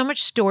there's so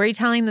much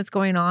storytelling that's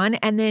going on,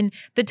 and then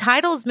the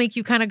titles make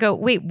you kind of go,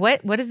 wait,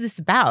 what is this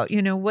about?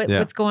 You know,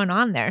 what's going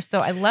on there? So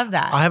I love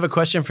that. I have a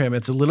question for him.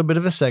 It's a little bit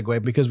of a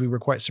segue because we were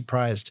quite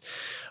surprised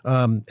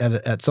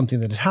at something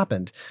that had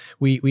happened.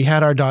 We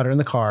had our daughter in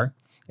the car.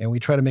 And we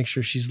try to make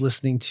sure she's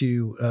listening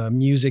to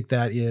music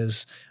that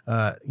is,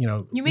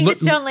 You make it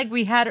sound like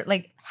we had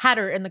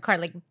her in the car,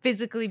 like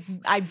physically.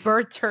 I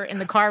birthed her in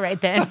the car right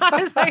then.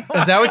 I was like,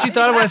 Is that what you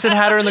thought of when I said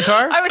had her in the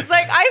car? I was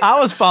like, I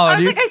was following I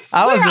was you. like, I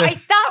swear, I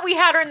thought we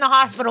had her in the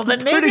hospital,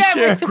 but maybe I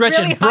was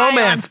Gretchen, really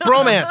high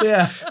bromance.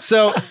 Yeah.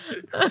 So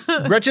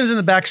Gretchen's in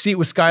the back seat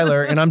with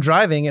Skylar, and I'm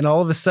driving, and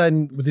all of a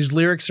sudden, these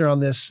lyrics are on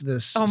this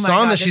Oh my song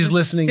God, that this she's is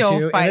listening so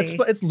to, funny. and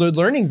it's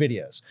learning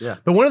videos. Yeah.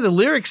 But one of the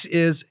lyrics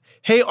is,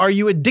 "Hey, are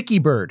you a dicky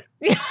bird?"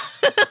 No,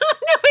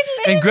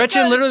 And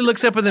Gretchen literally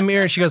looks up in the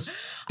mirror and she goes,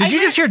 "Did you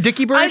just hear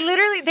dicky bird?" I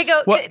literally, they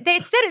go, What? they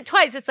said it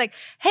twice. It's like,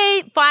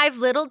 hey, 5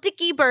 little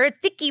dicky birds,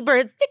 dicky. And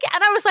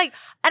I was like,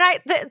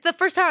 the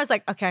first time I was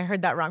like, okay, I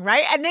heard that wrong,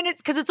 right? And then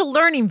it's because it's a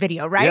learning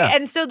video, right? Yeah.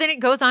 And so then it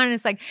goes on and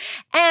it's like,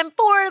 and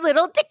 4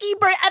 little dicky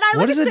birds. And I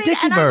What look is a at it dicky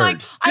and I'm bird?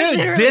 like, I Dude,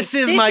 literally- this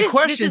is my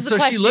question. this is So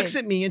the she looks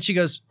question. at me and she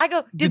goes, I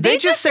go, "Did they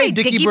just say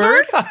dicky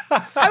bird?"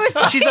 I was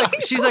like,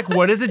 She's like,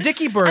 "What is a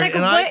dicky bird?" and I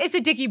go, what is a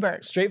dicky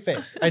bird? straight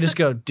faced. I just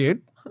go,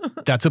 "Dude,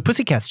 that's what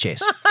pussycats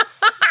chase."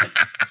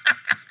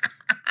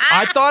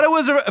 I thought it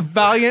was a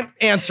valiant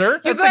answer.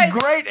 You That's guys- a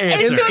great it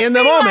answer. took In the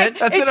me, moment,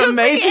 that's it an took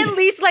amazing- me at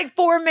least like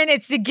 4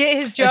 minutes to get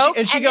his joke.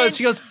 And she then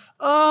goes,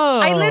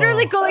 "Oh." I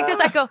literally go like this.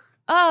 I go,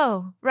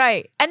 oh,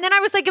 right. And then I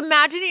was like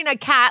imagining a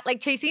cat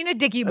like chasing a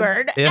dicky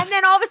bird. Yeah. And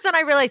then all of a sudden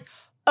I realized,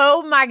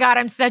 oh my God,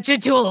 I'm such a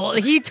tool.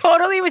 He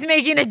totally was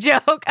making a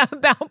joke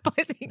about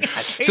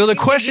pussycats. So the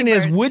chasing question dicky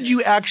is, birds. would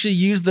you actually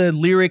use the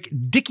lyric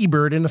dicky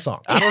bird in a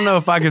song? I don't know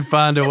if I could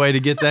find a way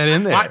to get that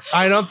in there.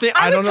 I don't think,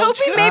 I don't was know.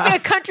 hoping maybe a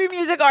country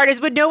music artist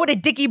would know what a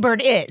dicky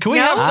bird is. Can we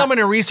No? have someone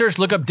in research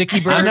look up dicky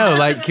bird? I know.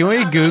 Like, can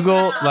we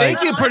Google? Like,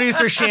 Thank you,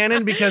 producer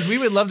Shannon, because we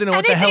would love to know what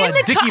And the it's hell in a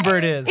the dicky chi-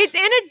 bird is. It's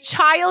in a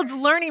child's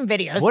learning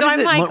video. What so is I'm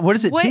it- like, what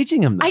is it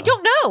teaching him, though? I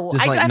don't know.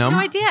 Just I like have no num-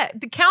 idea.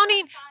 The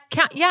counting.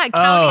 Counting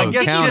I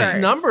guess dicky it's just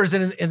birds. numbers,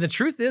 and the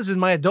truth is, in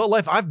my adult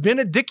life, I've been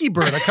a dicky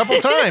bird a couple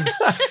times,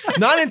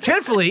 not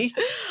intentfully.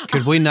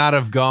 could we not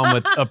have gone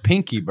with a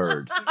pinky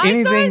bird?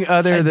 Anything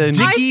other than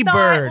dicky I thought,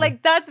 bird.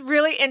 like that's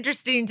really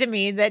interesting to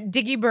me that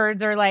dicky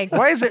birds are like.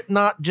 Why is it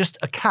not just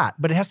a cat,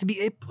 but it has to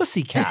be a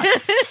pussy cat?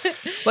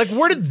 Like,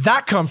 where did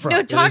that come from?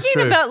 No, talking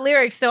true. about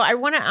lyrics, though, I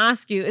want to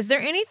ask you: is there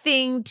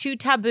anything too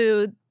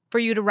taboo for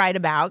you to write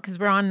about? Because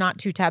we're on Not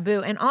Too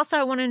Taboo, and also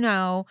I want to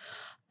know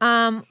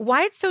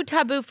why it's so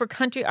taboo for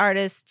country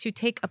artists to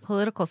take a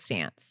political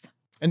stance.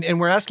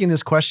 And we're asking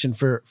this question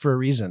for a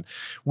reason.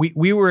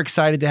 We were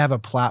excited to have a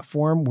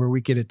platform where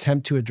we could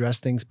attempt to address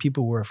things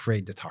people were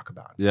afraid to talk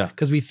about. Yeah.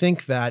 Because we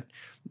think that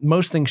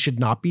most things should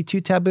not be too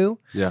taboo.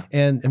 Yeah.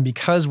 And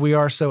because we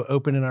are so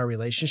open in our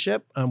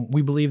relationship,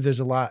 we believe there's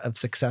a lot of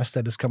success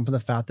that has come from the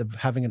fact of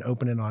having an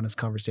open and honest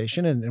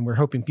conversation. And we're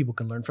hoping people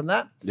can learn from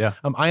that. Yeah.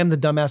 I am the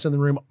dumbass in the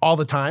room all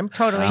the time.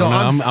 Totally. So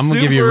I'm gonna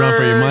give you a run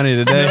for your money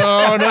super- today.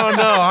 No.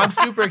 I'm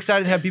super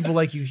excited to have people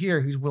like you here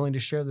who's willing to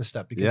share this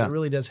stuff because Yeah. it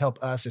really does help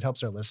us. It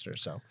helps our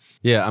listeners. So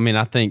Yeah, I mean,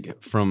 I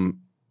think from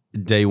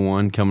day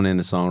one coming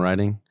into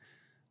songwriting,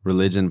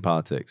 religion and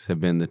politics have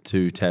been the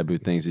two taboo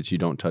things that you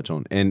don't touch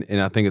on. And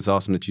I think it's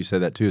awesome that you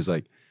said that too. Is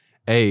like,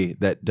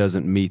 that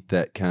doesn't meet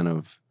that kind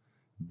of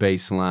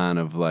baseline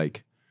of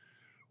like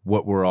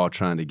what we're all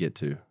trying to get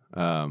to.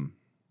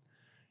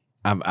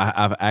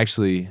 I've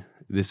actually,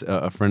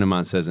 a friend of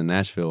mine says in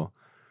Nashville,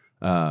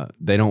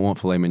 they don't want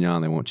filet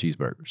mignon, they want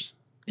cheeseburgers.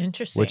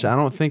 Interesting. Which I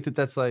don't think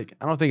that's like,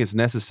 I don't think it's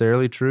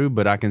necessarily true,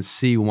 but I can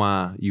see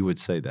why you would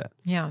say that.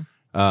 Yeah.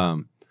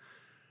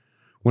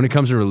 When it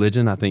comes to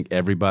religion, I think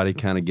everybody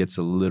kind of gets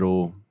a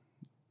little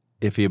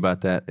iffy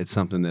about that. It's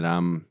something that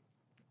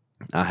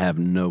I have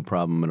no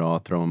problem at all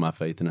throwing my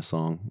faith in a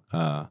song.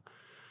 I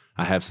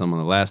have some on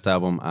the last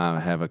album. I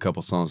have a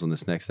couple songs on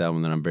this next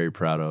album that I'm very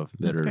proud of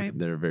that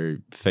are very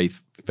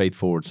faith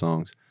forward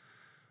songs.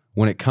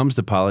 When it comes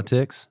to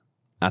politics,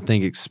 I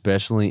think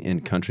especially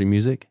in country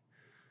music,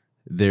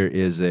 there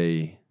is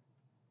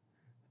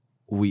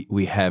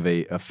we have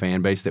a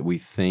fan base that we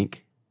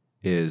think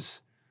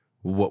is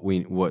what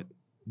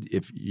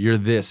if you're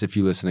this if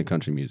you listen to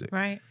country music.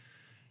 Right.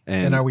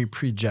 And are we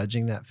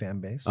prejudging that fan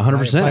base?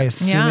 100%. By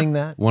assuming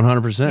that?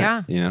 100%.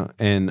 Yeah. You know,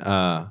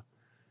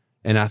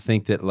 and I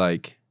think that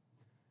like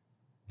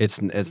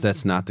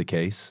that's not the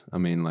case. I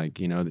mean, like,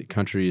 you know, the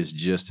country is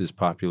just as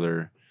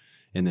popular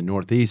in the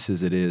Northeast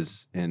as it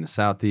is in the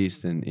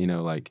Southeast. And, you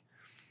know, like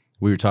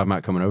we were talking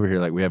about coming over here,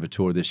 like we have a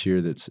tour this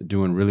year that's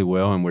doing really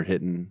well and we're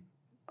hitting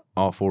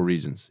all 4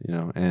 regions, you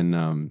know.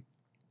 And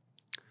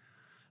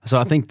so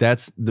I think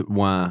that's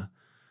why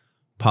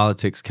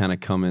politics kind of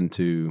come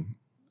into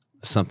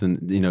something,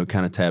 you know,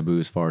 kind of taboo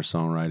as far as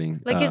songwriting.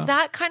 Like, is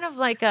that kind of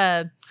like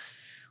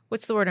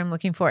what's the word I'm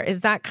looking for?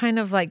 Is that kind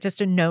of like just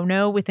a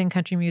no-no within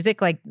country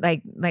music? Like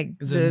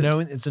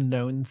it's a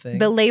known thing.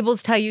 The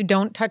labels tell you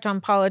don't touch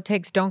on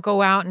politics, don't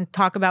go out and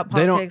talk about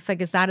politics.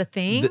 Like, is that a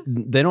thing?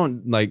 They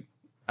don't like.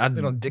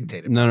 They don't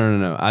dictate it.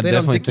 No. I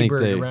definitely think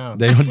they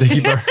don't dicky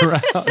bird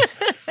around.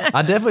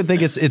 I definitely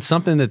think it's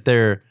something that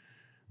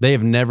they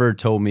have never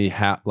told me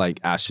how,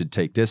 like, I should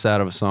take this out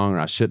of a song or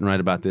I shouldn't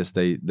write about this.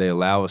 They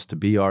allow us to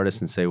be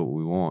artists and say what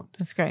we want.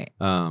 That's great.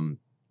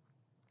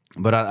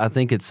 But I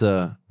think it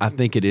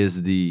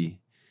is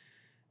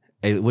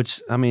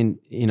which, I mean,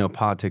 you know,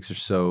 politics are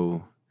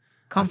so,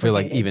 I feel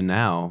like even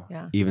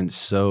now, even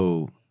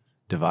so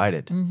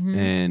divided,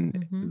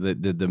 and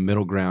the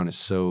middle ground is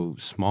so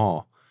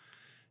small.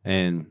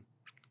 And,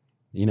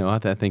 you know, I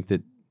think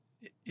that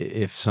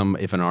if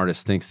an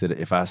artist thinks that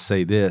if I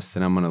say this,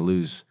 then I'm going to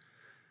lose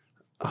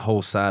a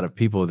whole side of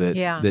people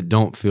that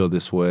don't feel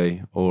this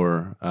way,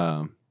 or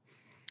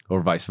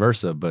vice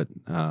versa. But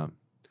I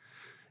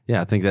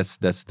think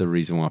that's the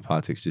reason why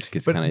politics just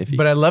gets kind of iffy.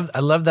 But I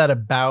love that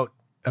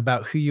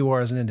about who you are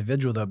as an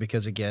individual, though,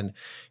 because again,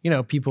 you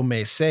know, people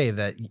may say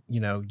that, you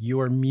know,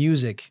 your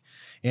music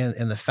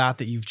and the fact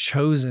that you've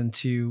chosen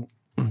to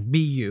be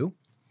you,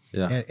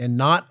 and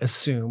not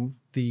assume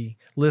the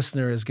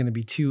listener is going to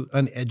be too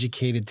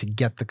uneducated to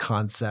get the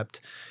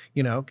concept,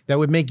 you know, that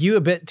would make you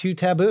a bit too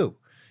taboo.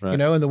 Right. You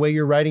know, and the way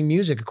you're writing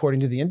music according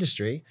to the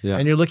industry,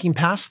 and you're looking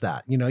past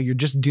that. You know, you're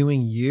just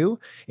doing you,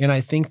 and I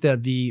think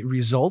that the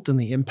result and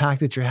the impact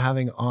that you're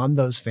having on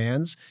those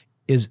fans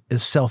is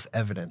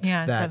self-evident.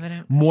 Yeah, that it's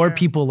evident. More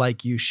people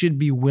like you should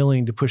be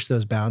willing to push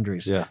those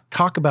boundaries. Yeah.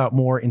 Talk about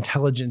more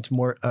intelligent,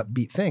 more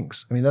upbeat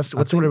things. I mean, that's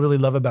what I really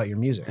love about your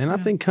music. And I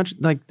think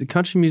the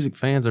country music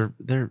fans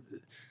they're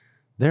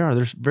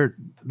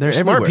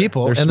smart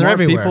people, and they're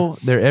everywhere. People.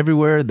 They're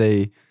everywhere.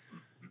 They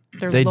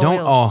don't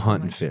all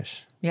hunt and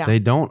fish. Yeah. They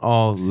don't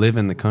all live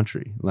in the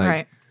country. Like,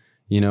 right.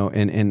 You know,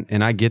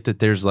 and I get that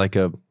there's like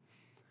a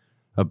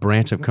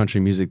branch of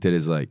country music that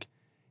is like,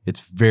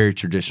 it's very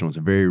traditional. It's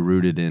very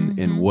rooted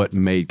in what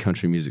made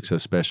country music so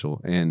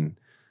special. And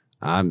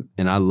I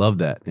love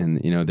that.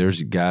 And, you know,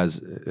 there's guys,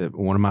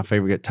 one of my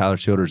favorite, Tyler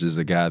Childers, is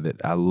a guy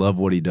that I love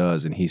what he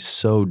does. And he's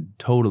so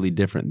totally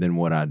different than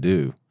what I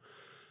do.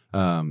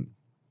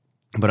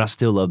 But I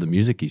still love the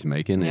music he's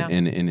making,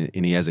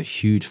 and he has a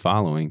huge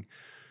following.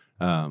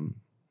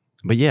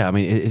 But yeah, I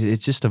mean,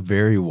 it's just a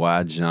very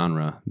wide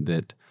genre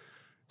that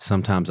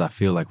sometimes I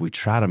feel like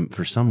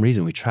for some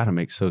reason, we try to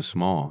make so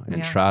small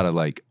and try to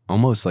like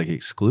almost like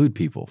exclude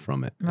people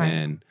from it. Right.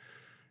 And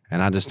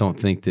I just don't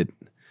think that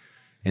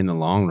in the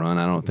long run,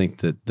 I don't think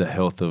that the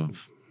health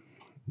of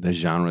the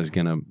genre is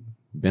going to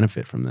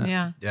benefit from that.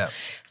 Yeah.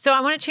 So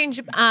I want to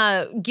change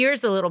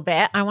gears a little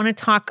bit. I want to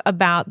talk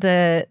about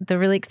the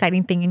really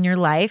exciting thing in your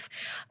life,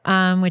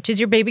 which is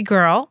your baby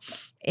girl.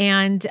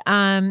 And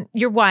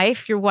your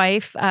wife,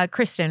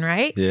 Kristen,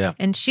 right? Yeah.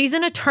 And she's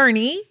an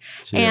attorney,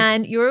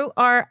 and you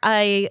are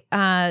a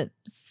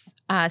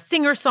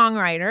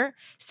singer-songwriter.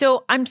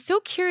 So I'm so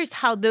curious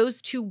how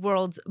those two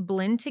worlds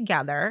blend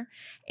together.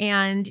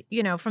 And,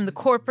 you know, from the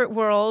corporate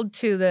world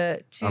to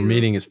our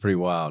meeting is pretty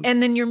wild.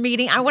 And then your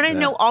meeting, I want to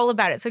know all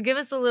about it. So give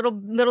us a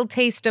little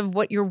taste of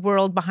what your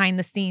world behind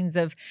the scenes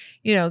of,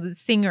 you know, the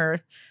singer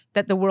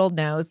that the world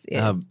knows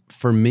is.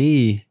 For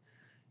me,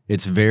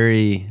 it's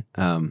very...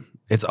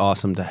 it's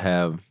awesome to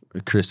have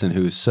Kristen,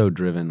 who is so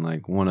driven,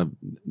 like one of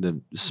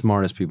the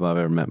smartest people I've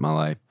ever met in my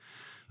life,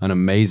 an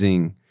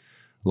amazing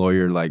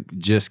lawyer, like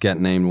just got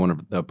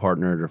named a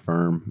partner at her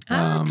firm.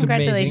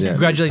 Congratulations. Yeah,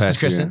 congratulations,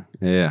 Kristen.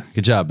 Yeah.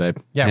 Good job, babe.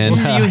 Yeah. We'll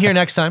see you here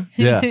next time.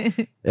 Yeah.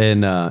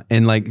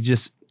 And like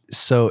just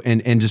so,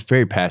 and just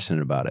very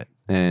passionate about it.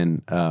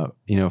 And,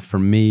 you know, for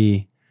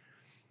me,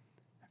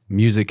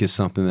 music is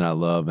something that I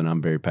love and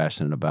I'm very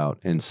passionate about,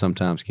 and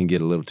sometimes can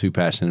get a little too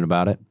passionate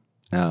about it,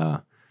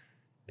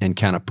 and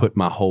kind of put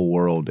my whole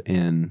world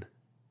in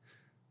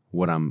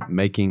what I'm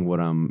making,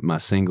 my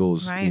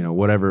singles, Right.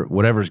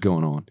 whatever's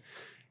going on.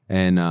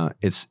 And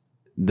it's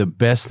the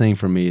best thing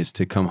for me is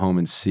to come home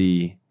and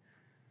see.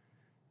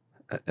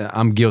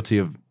 I'm guilty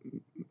of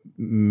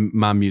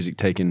my music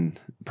taking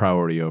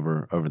priority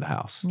over the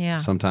house. Yeah.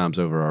 Sometimes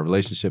over our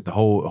relationship, the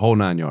whole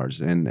 9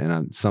 yards, and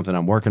it's something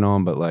I'm working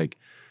on. But like,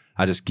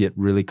 I just get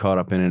really caught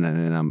up in it,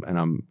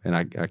 and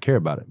I care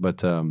about it.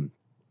 But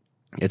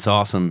it's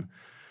awesome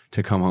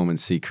to come home and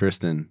see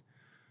Kristen,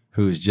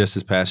 who is just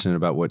as passionate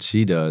about what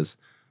she does,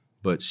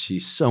 but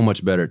she's so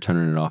much better at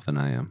turning it off than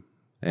I am,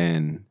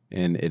 and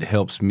it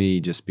helps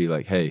me just be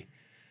like, hey,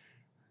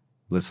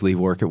 let's leave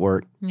work at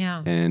work.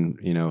 Yeah. And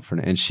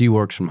and she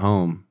works from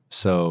home,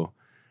 so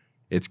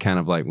it's kind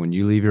of like when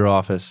you leave your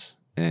office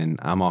and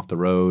I'm off the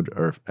road,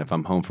 or if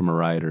I'm home from a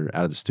ride or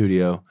out of the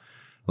studio,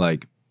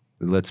 like,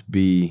 let's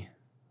be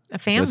a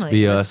family. Let's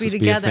be us. Let's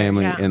be a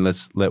family, yeah. and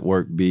let's let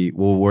work be.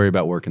 We'll worry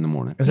about work in the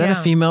morning. Is that Yeah.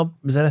 a female?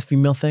 Is that a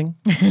female thing?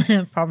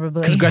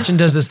 Probably. Because Gretchen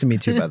does this to me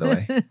too, by the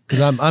way.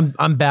 Because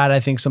I'm bad. I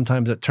think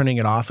sometimes at turning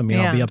it off. I mean,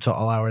 I'll be up till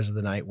all hours of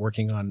the night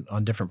working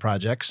on different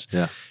projects.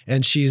 Yeah.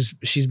 And she's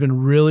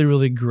been really,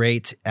 really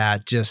great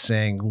at just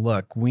saying,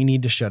 look, we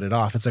need to shut it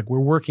off. It's like we're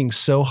working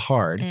so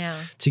hard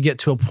to get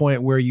to a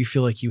point where you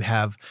feel like you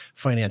have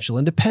financial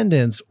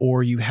independence,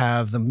 or you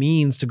have the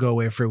means to go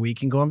away for a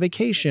week and go on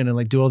vacation and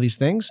like do all these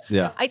things.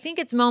 Yeah. I think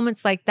it's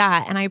moments like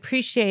that. And I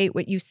appreciate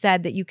what you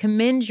said, that you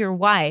commend your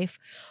wife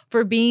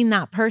for being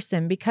that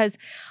person, because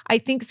I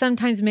think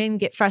sometimes men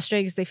get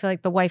frustrated because they feel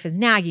like the wife is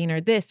nagging or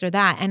this or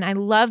that. And I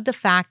love the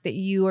fact that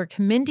you are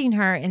commending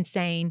her and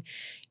saying,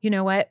 you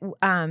know what,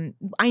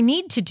 I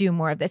need to do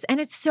more of this.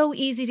 And it's so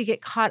easy to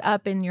get caught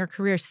up in your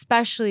career,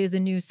 especially as a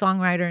new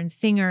songwriter and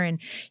singer, and,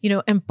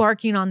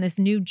 embarking on this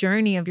new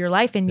journey of your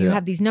life. And you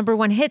have these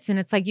 #1 hits, and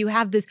it's like, you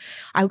have this,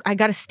 I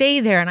got to stay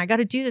there and I got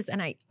to do this.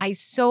 And I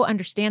so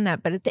understand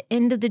that. But at the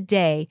end of the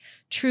day,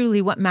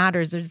 truly what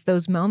matters is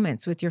those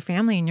moments with your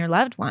family and your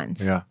loved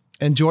ones. Yeah.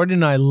 And Jordan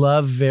and I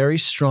love very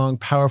strong,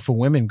 powerful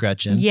women,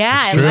 Gretchen. Yeah,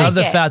 I We like love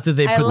the it. fact that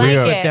they I put like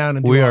their it. foot down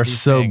and do We all are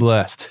these so things.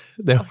 blessed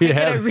that we Why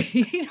can't I have.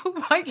 read?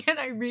 Why can't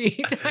I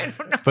read? I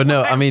don't know. But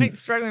no, why I mean, I'm like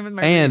struggling with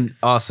my And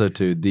also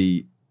too,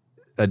 the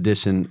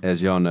addition,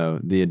 as y'all know,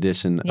 the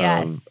addition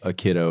Yes. of a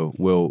kiddo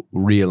will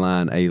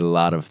realign a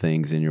lot of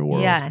things in your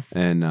world. Yes.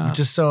 And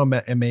Just so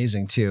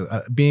amazing too.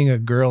 Being a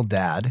girl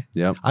dad,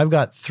 yep. I've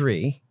got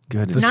 3.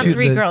 Goodness. Not two-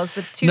 3 the- girls,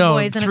 but 2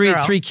 boys and a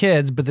girl. 3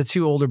 kids, but the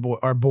 2 older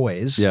are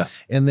boys. Yeah.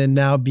 And then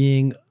now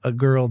being a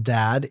girl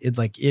dad, it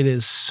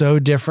is so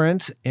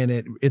different, and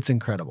it's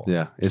incredible.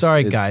 Yeah.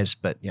 Sorry guys,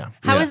 but yeah.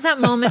 How Yeah. was that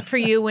moment for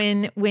you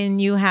when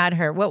you had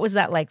her? What was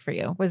that like for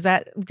you? Was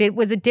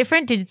it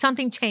different? Did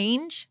something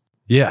change?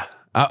 Yeah.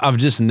 I've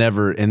just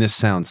never, and this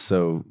sounds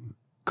so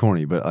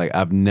corny, but like,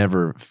 I've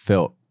never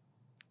felt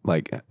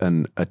like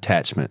an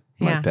attachment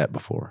like that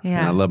before.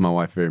 Yeah. And I love my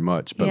wife very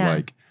much, but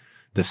like,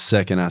 the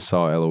second I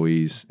saw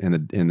Eloise and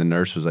the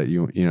nurse was like,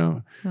 you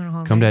know,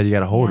 come dad, you got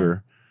to hold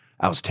her.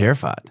 I was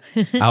terrified.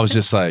 I was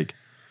just like,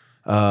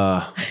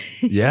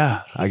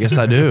 yeah, I guess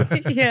I do.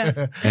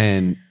 Yeah.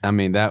 And I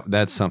mean,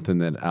 that's something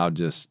that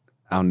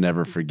I'll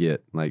never forget,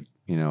 like,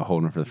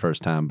 holding her for the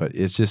first time. But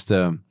it's just,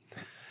 yeah,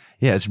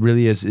 it's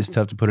really it's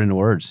tough to put into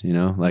words,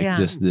 like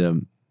just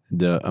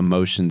the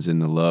emotions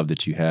and the love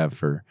that you have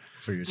for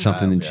your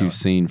something child, that you've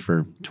seen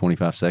for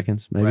 25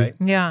 seconds, maybe. Right.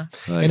 Yeah.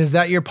 Like, And is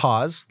that your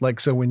pause? Like,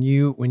 so when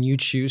you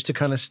choose to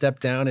kind of step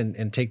down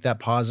and take that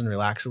pause and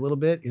relax a little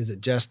bit, is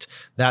it just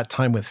that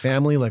time with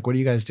family? Like, what do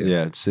you guys do?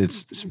 yeah,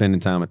 it's spending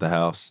time at the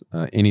house.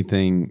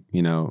 Anything,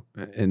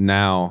 and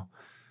now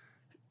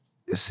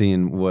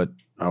seeing what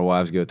our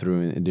wives go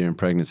through during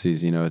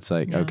pregnancies, it's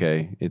like,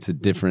 okay, it's a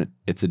different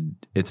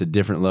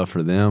love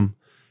for them.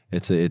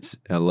 It's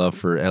a love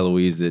for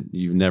Eloise that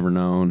you've never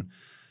known.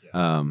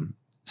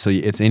 So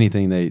it's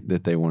anything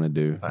that they want to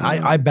do.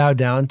 I bow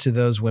down to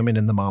those women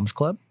in the Moms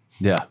Club.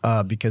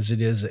 Yeah. Because it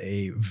is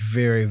a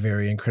very,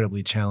 very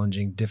incredibly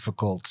challenging,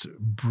 difficult,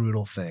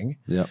 brutal thing.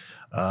 Yep.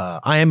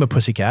 I am a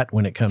pussycat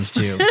when it comes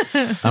to.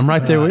 I'm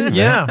right there with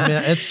you. Yeah,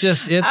 man, it's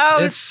just it's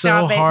so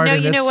stop it. hard. No,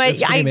 and you know what?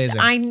 It's pretty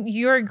amazing.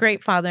 You're a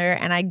great father,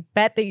 and I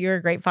bet that you're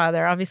a great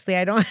father. Obviously,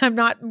 I'm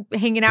not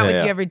hanging out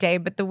with you every day,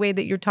 but the way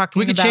that you're talking,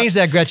 We could about change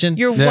that, Gretchen.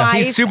 your wife,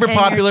 He's super and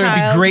your popular. It'd be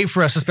child. great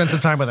for us to spend some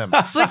time with him.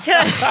 But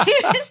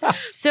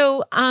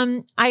so,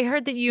 I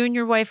heard that you and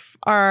your wife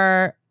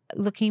are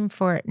looking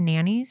for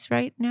nannies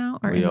right now,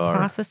 or We in the are.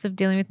 process of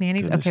dealing with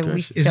nannies. Goodness Okay, we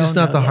gracious. Is this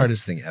still not know the this.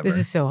 hardest thing ever? This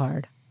is so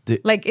hard.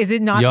 Dude, Like, is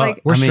it not y'all-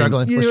 like We're I mean,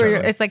 struggling. We're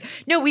struggling. It's like,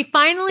 no, we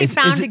finally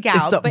found a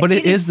gal, but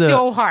it is the-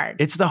 so hard.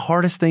 It's the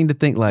hardest thing to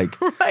think,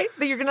 like, Right?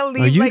 That you're gonna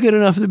leave. are you like, good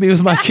enough to be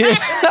with my kid?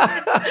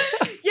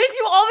 Yes,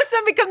 you all of a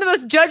sudden become the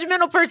most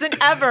judgmental person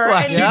ever,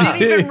 and yeah. you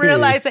didn't even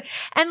realize it.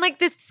 And like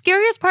the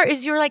scariest part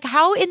is you're like,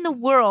 how in the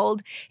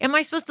world am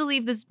I supposed to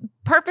leave this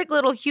perfect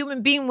little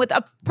human being with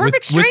a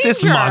perfect stranger. With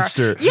this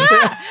monster.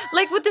 Yeah.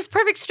 Like with this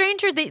perfect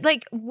stranger that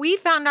like we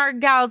found our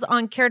gals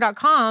on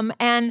care.com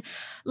and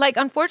like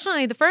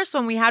unfortunately the first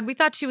one we had, we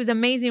thought she was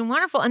amazing and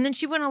wonderful. And then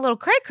she went a little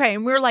cray-cray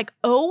and we were like,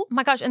 oh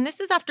my gosh. And this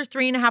is after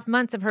 3.5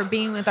 months of her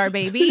being with our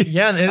baby.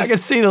 Yeah. I can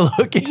see the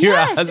look in your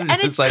eyes. And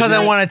it's because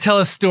I want to tell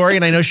a story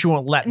and I know she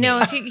won't let me. No,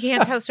 you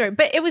can't tell a story.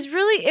 But it was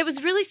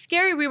really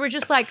scary. We were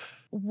just like,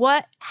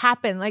 what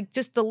happened? Like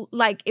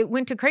it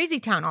went to crazy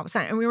town all of a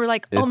sudden. And we were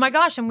like, oh my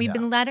gosh. And we've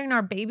been letting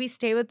our baby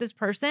stay with this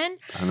person.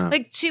 I know.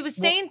 Like she was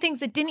saying things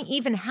that didn't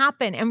even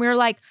happen. And we were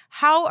like,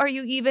 how are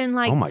you even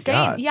like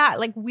saying, God. yeah,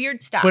 like weird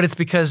stuff. But it's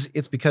because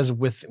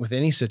with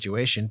any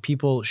situation,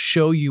 people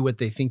show you what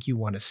they think you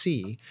want to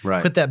see.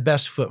 Right. Put that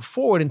best foot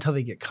forward until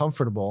they get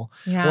comfortable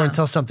or Yeah.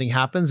 until something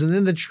happens. And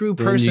then the true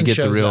Then you person get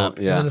the shows real- up.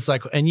 yeah. And then it's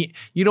like, and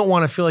you don't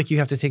want to feel like you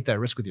have to take that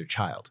risk with your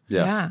child.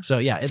 Yeah. So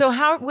yeah. It's,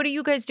 So what are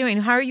you guys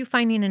doing? How are you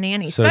finding a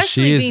nanny? So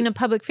Especially being a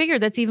public figure,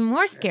 that's even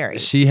more scary.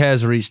 She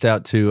has reached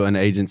out to an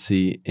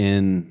agency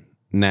in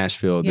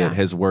Nashville Yeah. that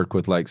has worked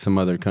with like some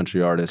other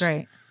country artists.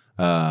 Great.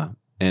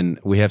 And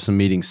we have some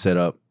meetings set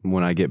up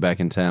when I get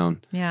back in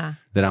town Yeah.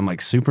 that I'm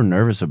like super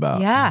nervous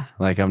about. Yeah.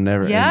 Like I've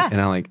never, Yeah.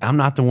 and I'm like, I'm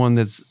not the one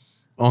that's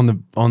on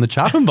the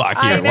chopping block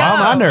I here. Why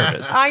am I know.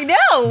 nervous? I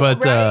know.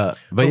 But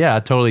right? yeah,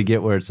 I totally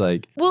get where it's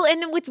like, Well, and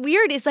then what's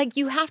weird is like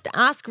you have to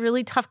ask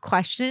really tough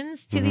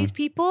questions to these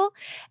people,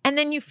 and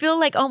then you feel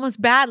like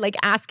almost bad like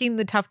asking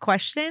the tough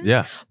questions.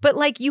 Yeah. But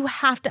like you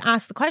have to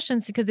ask the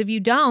questions because if you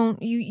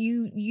don't,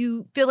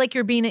 you feel like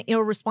you're being an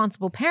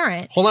irresponsible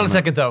parent. hold on a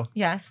second though.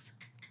 Yes.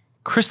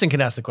 Kristen can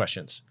ask the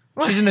questions.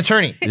 She's an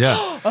attorney.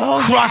 yeah,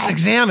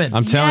 Cross-examine.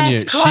 I'm telling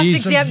you,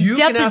 cross-exam, You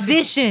can ask-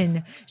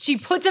 deposition. She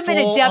puts them in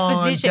a Full-on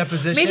deposition.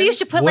 deposition? Maybe you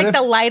should put What like if-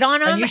 the light on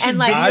them And you should and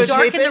like videotape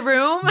darken the it.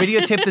 room.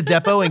 Videotape the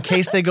depo in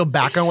case they go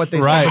back on what they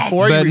right. said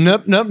before. But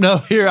You-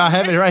 nope. Here, I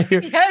have it right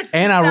here. Yes,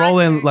 and I roll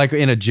in exactly. like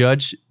in a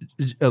judge,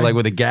 like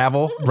with a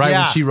gavel, right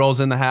Yeah. when she rolls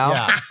in the house.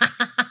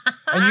 Yeah.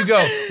 And you go,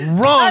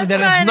 wrong.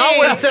 That is not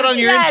what it said on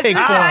your Yes, intake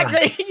form.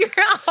 exactly. You're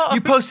out.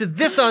 You posted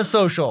this on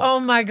social.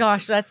 Oh my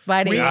gosh, that's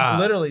funny.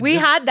 Literally. We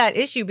this- had that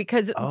issue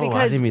because I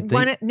didn't even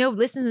think.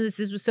 listen to this.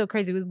 This was so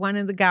crazy. With one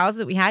of the gals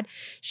that we had,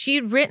 she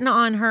had written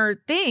on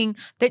her thing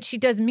that she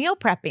does meal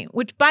prepping.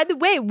 Which, by the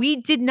way, we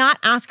did not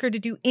ask her to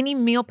do any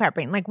meal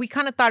prepping. Like we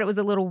kind of thought it was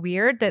a little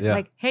weird that, Yeah.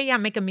 like, hey, yeah,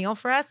 make a meal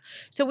for us.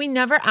 So we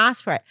never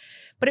asked for it.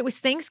 But it was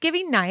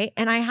Thanksgiving night,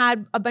 and I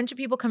had a bunch of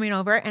people coming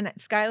over, and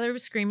Skylar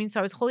was screaming,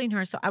 so I was holding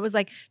her. So I was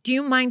like, "Do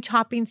you mind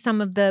chopping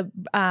some of the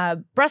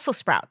Brussels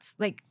sprouts?"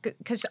 Like,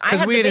 because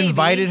we had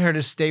invited her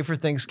to stay for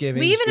Thanksgiving.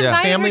 We even Yeah.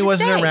 invited Family her to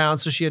wasn't stay. around,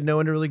 so she had no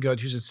one to really go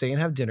to. She said, stay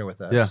and have dinner with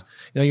us.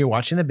 Yeah. You're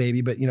watching the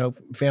baby, but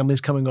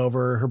family's coming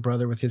over, her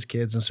brother with his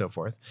kids and so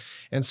forth.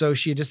 And so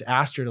she had just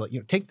asked her to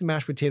take the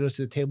mashed potatoes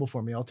to the table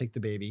for me. I'll take the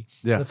baby.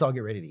 Yeah. Let's all get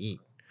ready to eat.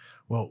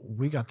 Well,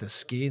 we got this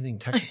scathing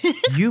text.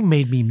 You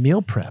made me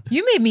meal prep.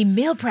 You made me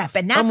meal prep,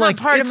 and that's I'm not like,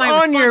 part of it's my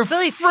on your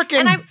responsibility. frickin'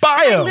 And I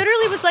bio.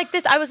 literally was like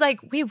this. I was like,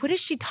 wait, what is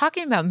she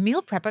talking about?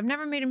 Meal prep? I've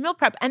never made a meal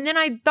prep. And then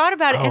I thought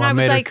about it, Oh, and I I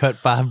was made like, her cut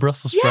 5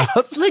 Brussels yes,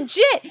 sprouts.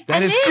 legit. That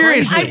and is then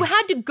seriously. I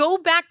had to go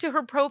back to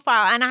her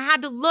profile, and I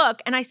had to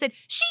look, and I said,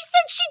 she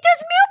said she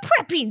does meal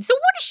prepping. So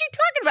what is she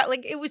talking about?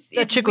 Like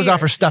That chick was off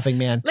her stuffing,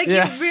 man. Like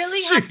Yeah. you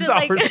really She have was to off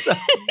like her stuff.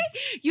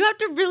 you have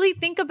to really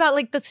think about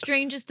like the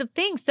strangest of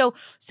things. So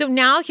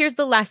now here's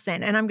the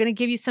lesson, and I'm going to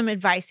give you some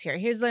advice here.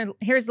 Here's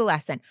the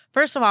lesson.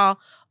 First of all,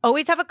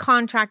 always have a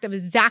contract of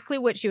exactly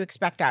what you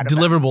expect out of them.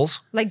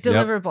 Deliverables. Like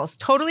deliverables.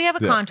 Totally have a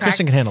contract.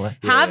 Kristen can handle it.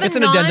 Have It's a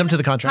an addendum to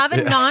the contract.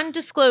 Have a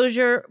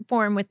non-disclosure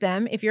form with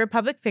them if you're a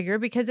public figure,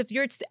 because if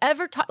you're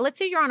ever, let's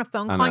say you're on a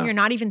phone call and you're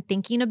not even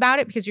thinking about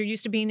it because you're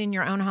used to being in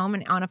your own home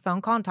and on a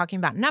phone call and talking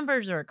about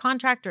numbers or a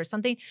contract or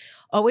something,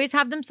 always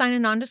have them sign a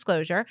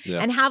non-disclosure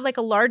and have like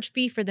a large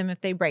fee for them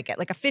if they break it,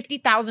 like a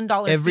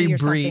 $50,000 Every fee or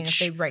something if breach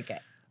they break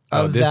it.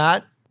 Of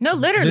that. No,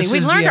 literally, This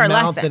we've is learned the our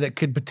amount lesson. that it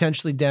could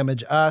potentially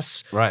damage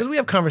us. Right. Because we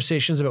have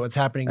conversations about what's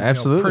happening,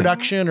 Absolutely.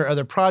 production or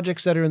other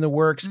projects that are in the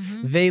works.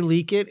 Mm-hmm. They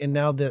leak it, and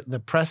now the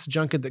press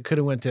junket that could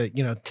have went to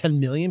 10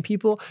 million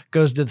people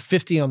goes to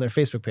 50 on their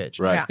Facebook page.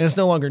 Right. Yeah. And it's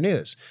no longer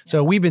news.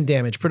 So we've been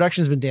damaged.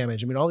 Production's been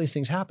damaged. I mean, all these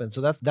things happen. So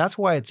that's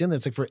why it's in there.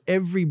 It's like for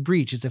every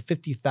breach, it's a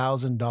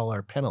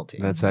 $50,000 penalty.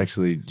 That's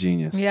actually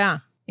genius. Yeah.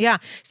 Yeah.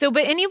 So,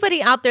 but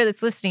anybody out there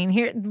that's listening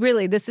here,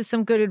 really, this is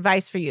some good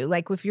advice for you.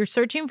 Like if you're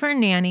searching for a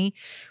nanny,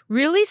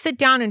 really sit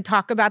down and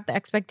talk about the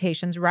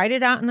expectations, write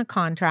it out in the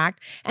contract,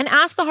 and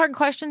ask the hard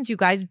questions, you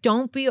guys.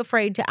 Don't be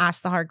afraid to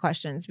ask the hard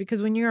questions,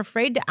 because when you're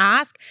afraid to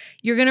ask,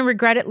 you're going to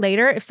regret it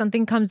later if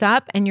something comes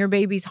up and your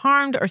baby's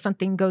harmed or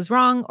something goes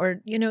wrong, or,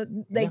 you're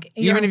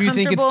Even if you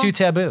think it's uncomfortable. too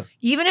taboo.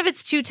 Even if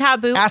it's too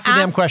taboo, Ask the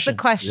damn question. The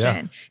question.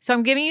 Yeah. So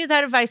I'm giving you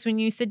that advice when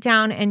you sit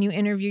down and you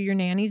interview your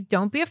nannies.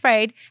 Don't be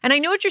afraid. And I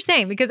know what you're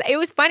saying, because it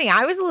was funny.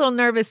 I was a little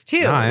nervous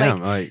too, No, I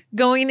am. Like,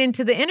 going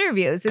into the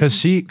interviews.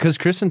 because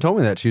Kristen told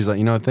me that she was like,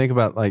 think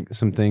about like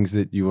some things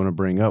that you want to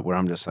bring up. Where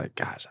I'm just like,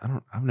 gosh,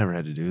 I've never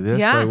had to do this.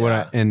 Yeah.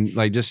 Like, and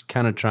like just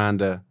kind of trying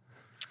to.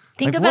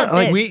 Think Like, about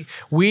what? this. Like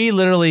we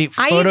literally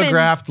I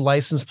photographed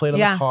license plate on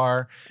Yeah. the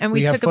car. And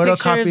we have took a picture of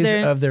photocopies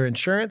their- of their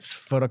insurance,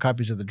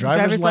 photocopies of the driver's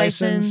driver's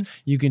license.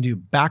 license. You can do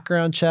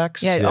background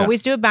checks. Yeah, Yeah.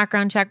 always do a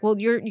background check. Well,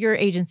 your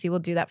agency will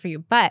do that for you.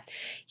 But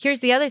here's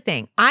the other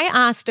thing. I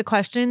asked a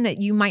question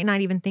that you might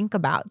not even think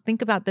about.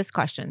 Think about this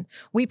question.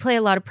 We play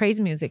a lot of praise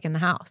music in the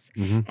house.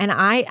 Mhm. And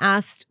I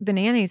asked the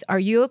nannies, are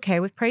you okay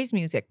with praise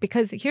music?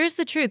 Because here's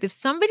the truth. If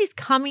somebody's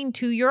coming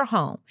to your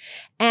home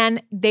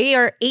and they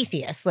are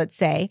atheists, let's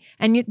say,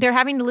 and they're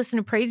having to listen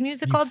to praise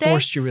music You all day.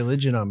 forced your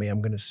religion on me.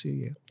 I'm going to sue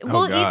you.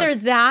 Well, God. either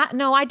that.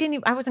 No, I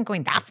didn't. I wasn't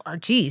going that far.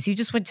 Geez, you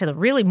just went to the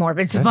really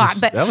morbid spot.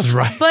 But that was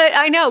right. But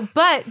I know.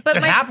 But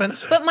It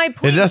happens. But my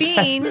point does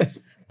being,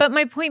 but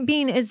my point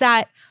being is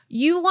that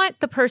you want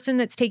the person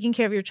that's taking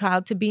care of your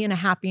child to be in a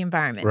happy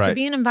environment, to Right.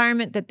 be an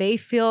environment that they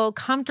feel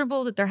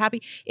comfortable, that they're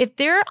happy. If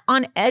they're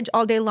on edge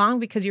all day long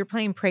because you're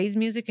playing praise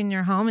music in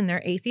your home and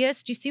they're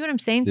atheists, do you see what I'm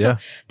saying? Yeah. So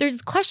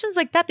there's questions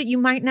like that that you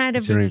might not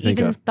have You don't even think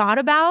even of. thought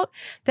about.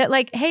 That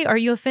like, hey, are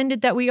you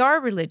offended that we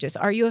are religious?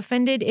 Are you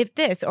offended if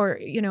this, or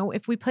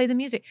if we play the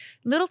music?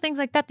 Little things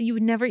like that you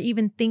would never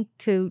even think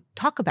to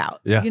talk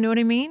about. Yeah. You know what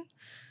I mean?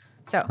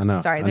 So I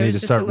know. sorry, I need there's to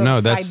just start- a little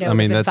no, that's- side I note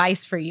mean, of that's-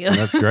 advice for you.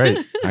 That's great.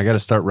 I got to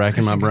start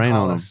racking my Chris, you brain can on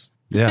call them. us.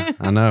 Yeah,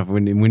 I know. We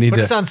need Put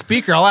to. us on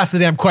speaker. I'll ask the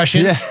damn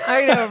questions. Yeah.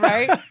 I know,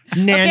 right?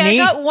 Okay, Nanny.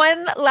 I got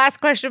one last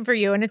question for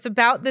you, and it's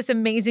about this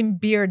amazing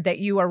beard that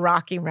you are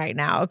rocking right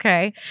now.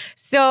 Okay,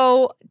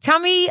 so tell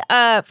me,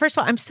 first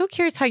of all, I'm so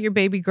curious how your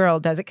baby girl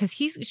does it because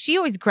she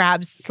always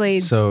grabs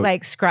Slade's So-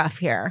 like scruff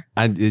here.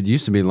 It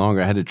used to be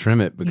longer. I had to trim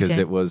it because did?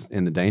 it was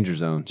in the danger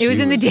zone. It was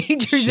in the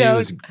danger She zone.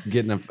 was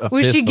getting a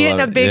Was she fistful getting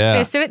of a it. big Yeah.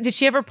 fist of it? Did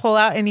she ever pull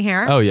out any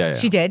hair? Oh, yeah.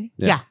 She did.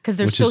 Yeah, because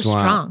they're Which so is why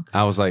strong.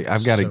 I was like,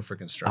 I've got So to.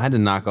 freaking strong. I had to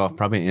knock off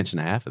probably an inch and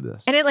a half of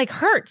this. And it like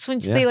hurts when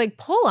Yeah. they like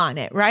pull on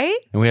it, right?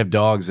 And we have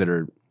dogs that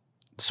are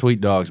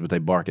sweet dogs, but they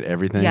bark at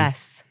everything.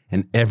 Yes.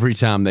 And every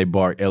time they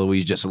bark,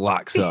 Eloise just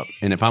locks up.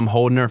 And if I'm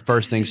holding her,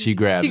 first thing she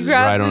grabs, She is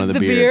grabs right onto the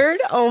the beard.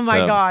 Oh my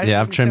So, gosh. Yeah,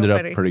 I've this is trimmed so it up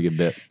funny. a pretty good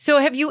bit. So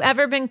have you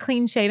ever been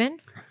clean shaven?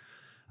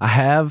 I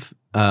have.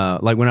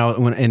 Like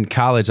when in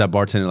college, I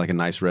bartended like a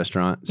nice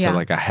restaurant, so Yeah.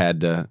 like I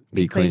had to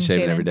be clean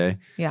shaven every day.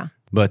 Yeah.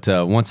 But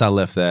once I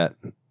left that,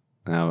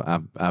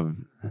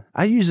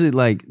 I usually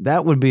like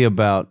that would be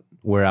about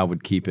where I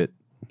would keep it.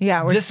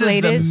 Yeah, where This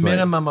Slade is is. the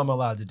minimum I'm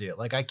allowed to do.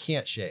 Like I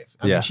can't shave.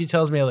 I Yeah. mean, she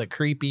tells me I look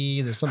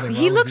creepy. There's something.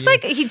 He wrong looks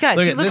with you. like he does.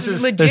 Look He at- looks this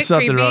is- legit There's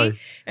something creepy, wrong.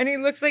 and he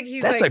looks like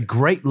he's That's like. a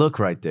great look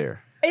right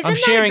there. Isn't I'm that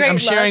a sharing. great I'm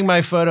look? sharing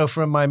my photo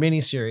from my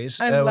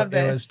miniseries. I love It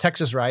this. was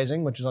Texas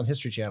Rising, which is on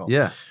History Channel.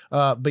 Yeah,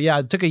 But yeah,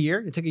 it took a year.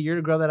 It took a year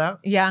to grow that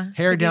out. Yeah,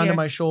 Hair took a down to year.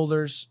 my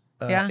shoulders.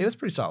 Yeah. It was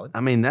pretty solid.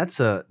 I mean that's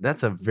a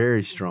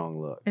very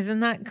strong look. Isn't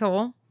that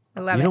cool? I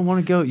love You it. don't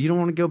want to go. You don't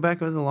want to go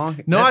back with the long.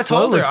 No, that I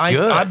told flow her. looks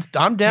good.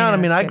 I'm down. Yeah, I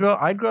mean, that's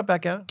I'd grow up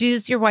back out.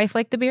 Does your wife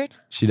like the beard?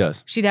 She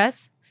does. She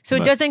does. So it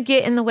But- doesn't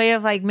get in the way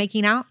of like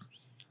making out.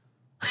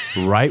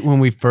 Right when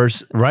we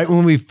first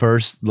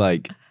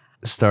like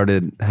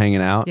started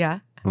hanging out. Yeah.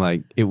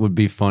 Like it would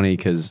be funny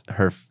because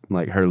her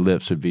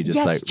lips would be just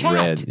Yeah, like it's chapped.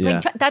 red.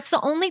 Yeah. Like, that's the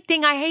only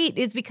thing I hate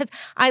is because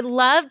I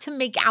love to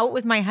make out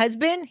with my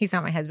husband. He's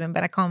not my husband,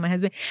 but I call him my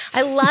husband.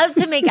 I love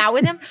to make out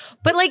with him,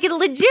 but like it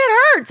legit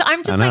hurts.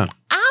 I'm just I know. like,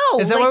 ow.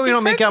 Is that like, why we this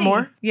don't make hurts out me.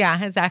 more?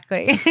 Yeah,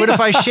 exactly. But if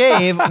I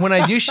shave, when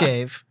I do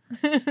shave,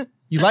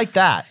 you like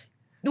that.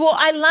 Well,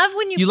 I love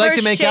when You like to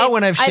first make shave. out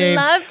when I've shaved,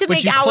 I love to but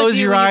make you out close with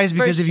you your when you eyes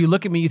because first- if you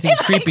look at me, you think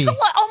it's creepy.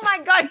 Oh my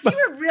God, you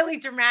are really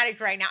dramatic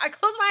right now. I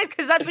close my eyes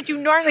because that's what you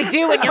normally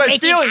do when Hurts you're my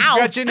making feelings, out.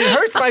 Gretchen. It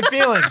hurts my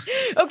feelings.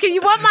 Okay,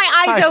 you want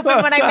my eyes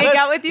open when I make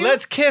out with you?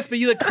 Let's kiss, but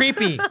you look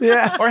creepy.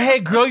 Yeah. Or hey,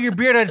 grow your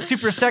beard out. It's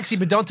super sexy,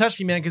 but don't touch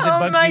me, man, because it Oh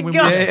bugs my me when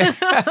God. we kiss.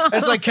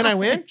 It's like, can I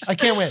win? I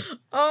can't win.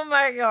 Oh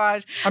my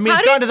gosh. I mean, How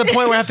it's gotten to the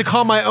point where I have to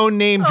call my own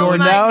name, Jordan.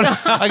 my Now God.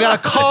 I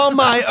gotta call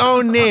my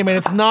own name, and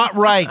it's not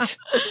right.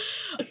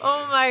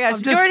 Oh my gosh.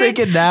 I'm just Jordan,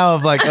 thinking now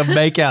of like a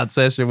makeout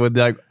session with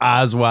like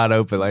eyes wide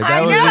open. Like that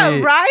I would know,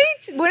 be right?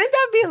 Wouldn't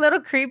that be a little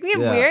creepy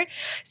and Yeah. weird?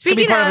 Could Speaking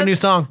be part of a new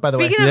song, by the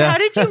way. Speaking of, Yeah. how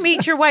did you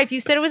meet your wife? You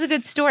said it was a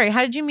good story.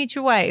 How did you meet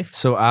your wife?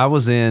 So I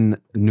was in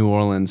New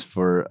Orleans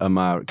for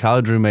my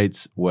college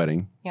roommate's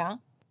wedding. Yeah.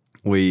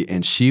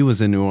 And she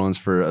was in New Orleans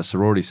for a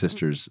sorority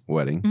sister's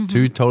wedding. Mm-hmm.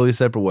 Two totally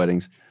separate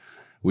weddings.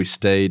 We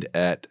stayed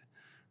at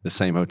the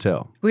same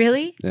hotel.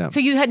 Really? Yeah. So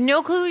you had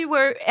no clue you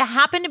were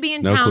happened to be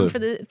in No town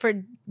clue. for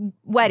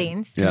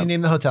weddings. Can Yeah. you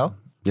name the hotel?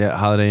 Yeah,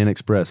 Holiday Inn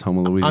Express,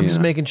 Houma, Louisiana. I'm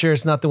just making sure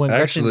it's not the one.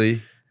 Gretchen.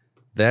 Actually,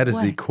 that is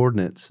the What?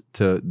 coordinates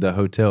to the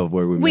hotel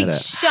where we Wait, met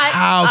at. shut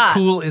How up.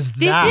 cool is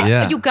This that? is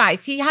Yeah. you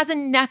guys. He has a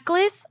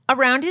necklace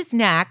around his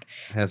neck.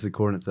 Has the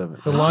coordinates of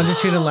it. The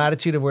longitude and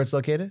latitude of where it's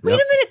located. Wait a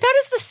minute, that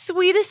is the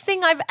sweetest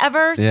thing I've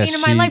ever Yeah, seen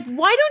in my she- life.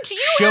 Why don't you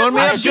Showing have me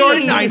one up, of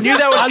Jordan. I these? knew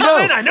that was I know.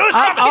 coming. I knew it was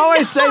coming. I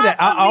always say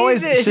that. I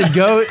always Amazing. should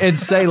go and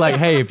say like,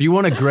 "Hey, if you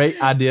want a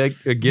great idea,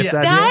 a gift Yeah.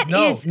 idea, That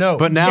No, is no.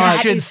 But now you I-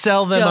 should is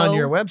sell them on so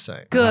your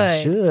website. Good.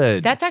 I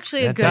should." That's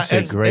actually a That's good. actually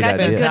a great that's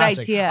idea. a good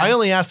fantastic. idea. I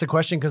only asked the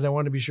question because I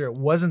wanted to be sure it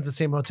wasn't the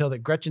same hotel that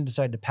Gretchen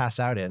decided to pass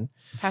out in,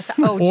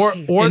 Oh, or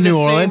jeez. or In the New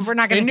same Orleans? We're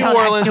not gonna in New tell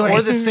that Orleans, story.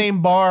 or the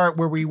same bar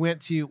where we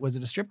went to. Was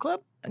it a strip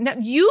club? No,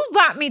 you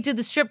brought me to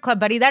the strip club,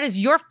 buddy. That is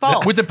your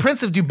fault. With the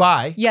Prince of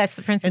Dubai. Yes,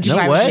 the Prince of And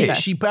Dubai. No was way. with us.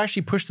 She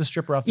actually pushed the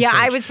stripper off the Yeah,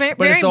 stage. I was very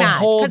But it's a mad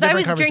whole because I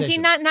different was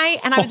drinking conversation. that night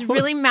and I was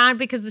really mad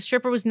because the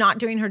stripper was not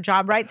doing her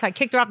job right. So I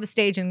kicked her off the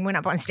stage and went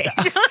up on stage.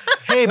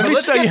 Hey, but me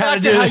let's show get you how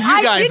back to to do how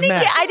it. you guys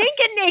met. I didn't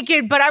get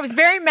naked, but I was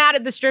very mad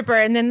at the stripper,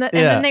 and then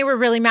they were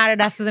really mad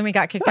at us. So then we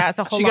got kicked out. It's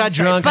a whole. She long got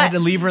story. drunk. I had But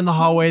to leave her in the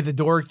hallway. The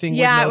door thing.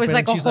 yeah, wouldn't it was open,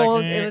 like and a she's whole.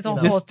 eh, It was a you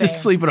know. whole thing.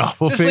 Just sleep it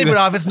off. We'll Just figure sleep it that-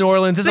 off. It's New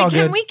Orleans. It's But all can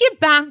good. we get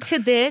back to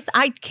this?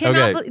 I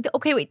cannot. Okay.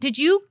 Okay, wait. Did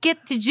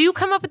you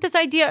come up with this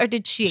idea or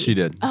did she? She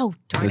did. Oh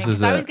darn This it! Because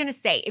is I a- was gonna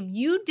say if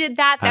you did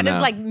that, I that is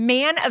know. like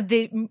man of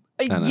the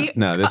I know. year,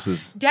 No, this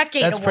is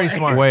decade. That's pretty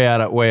award.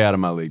 smart. way out of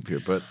my league here.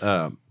 But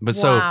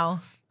so Wow.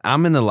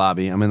 I'm in the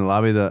lobby. I'm in the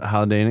lobby of the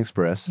Holiday Inn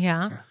Express.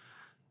 Yeah.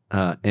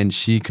 And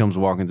she comes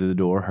walking through the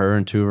door, her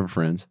and two of her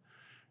friends.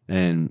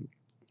 And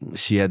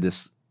she had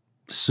this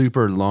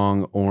super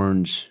long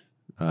orange,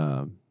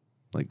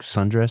 like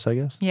sundress, I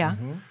guess. Yeah.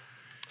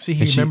 See,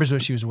 he And she- remembers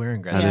what she was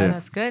wearing, I guys. do. Yeah,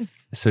 that's good.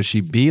 So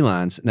she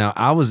beelines. Now,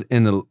 I was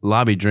in the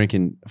lobby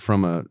drinking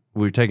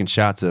we were taking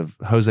shots of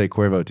Jose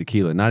Cuervo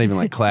tequila, not even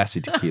like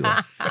classy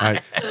tequila. All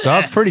right? So I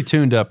was pretty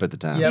tuned up at the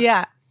time. Yep.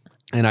 Yeah.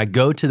 And I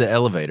go to the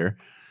elevator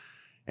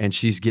and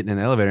she's getting in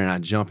the elevator and I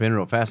jump in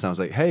real fast. And I was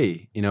like,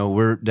 hey,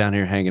 we're down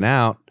here hanging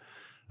out.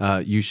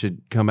 You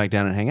should come back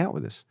down and hang out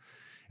with us.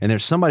 And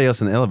there's somebody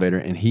else in the elevator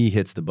and he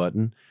hits the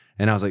button.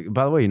 And I was like,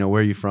 by the way,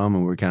 where are you from?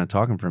 And we were kind of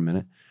talking for a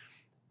minute.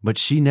 But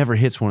she never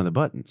hits one of the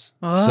buttons.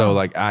 Oh. So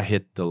like I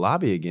hit the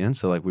lobby again.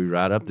 So like we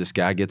ride up, this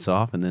guy gets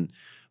off and then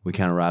we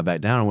kind of ride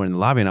back down and we're in the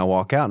lobby and I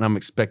walk out and I'm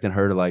expecting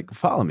her to like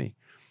follow me.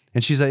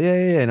 And she's like,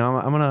 yeah. No,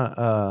 I'm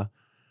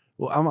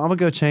gonna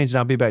go change and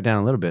I'll be back down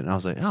a little bit. And I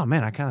was like, oh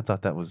man, I kind of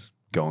thought that was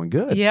going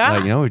good. Yeah.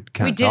 Like, we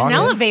kind We of did an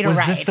elevator Was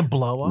ride. this the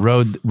blow up?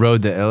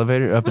 rode the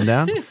elevator up and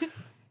down.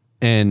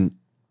 And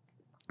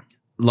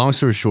long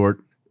story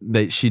short,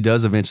 she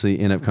does eventually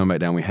end up coming back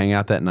down. We hang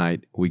out that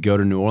night. We go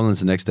to New Orleans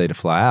the next day to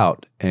fly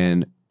out,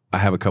 and I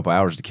have a couple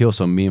hours to kill.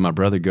 So me and my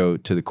brother go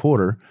to the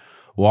quarter,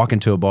 walk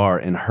into a bar,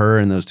 and her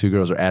and those two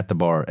girls are at the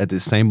bar, at the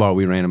same bar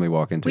we randomly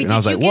walk into. Wait, and I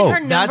was did like, you get whoa. her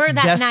number that's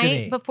that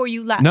destiny. night before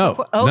you left?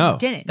 No, Oh, no. you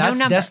didn't. That's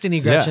no number. destiny,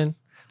 Gretchen.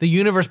 The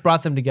universe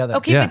brought them together.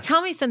 Okay, Yeah. but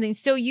tell me something.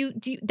 So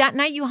that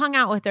night you hung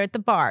out with her at the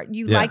bar.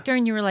 You Yeah. liked her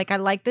and you were like, I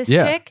like this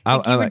Yeah. chick.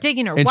 Like you were like-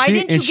 digging her. and Why she-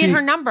 didn't you and get she-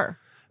 her number?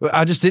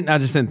 I just didn't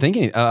think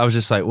anything. I was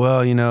just like,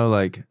 well, it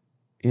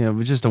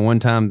was just a one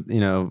time,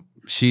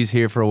 she's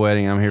here for a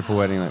wedding, I'm here for a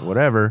wedding, like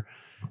whatever.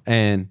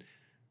 And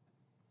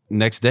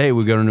next day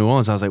we go to New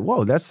Orleans. I was like,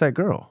 whoa, that's that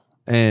girl.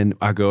 And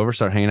I go over,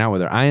 start hanging out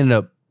with her. I ended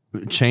up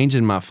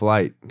changing my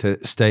flight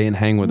to stay and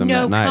hang with them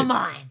No, that night. come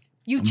on.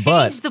 You changed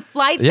But, the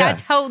flight. yeah.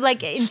 That's how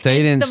intense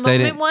the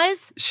moment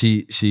was.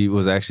 She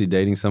was actually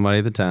dating somebody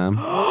at the time.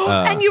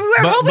 And you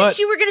were but- hoping but-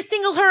 she were going to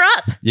single her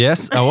up.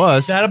 Yes, I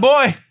was. That a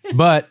boy.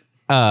 But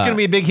Gonna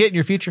be a big hit in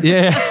your future.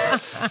 yeah.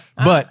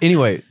 But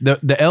anyway,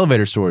 the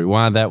elevator story,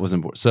 why that was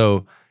important.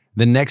 So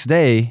the next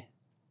day,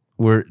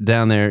 we're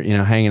down there,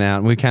 hanging out,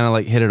 and we kind of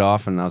like hit it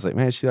off. And I was like,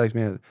 man, she likes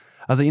me. I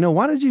was like,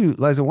 why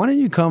didn't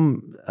you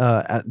come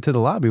to the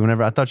lobby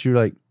whenever I thought you were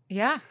like,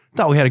 Yeah.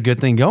 thought we had a good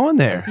thing going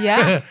there.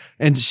 Yeah.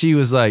 And she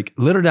was like,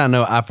 little did I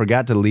know, I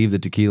forgot to leave the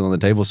tequila on the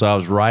table. So I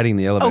was riding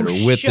the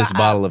elevator with this shut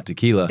bottle up. of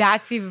tequila.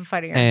 That's even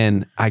funnier.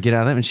 And I get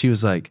out of that and she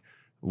was like,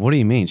 what do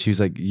you mean? She was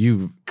like,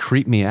 you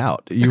creeped me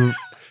out.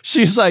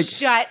 She's like,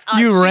 Shut up.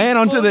 you She ran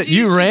onto told the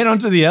you she- ran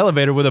onto the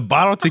elevator with a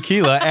bottle of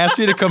tequila, asked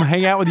me to come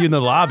hang out with you in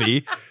the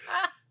lobby.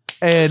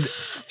 And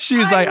she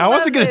was like, I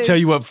wasn't love going to this. tell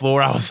you what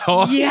floor I was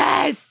on.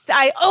 Yes.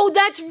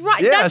 That's right.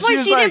 Yeah, That's why she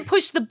was she like- didn't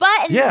push the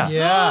button. Yeah.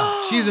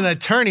 Yeah. She's an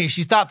attorney.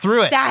 She's thought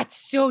through it. That's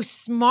so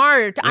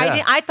smart.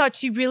 Yeah. I thought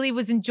she really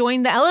was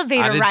enjoying the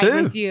elevator I did ride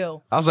too. with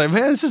you. I was like,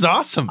 man, this is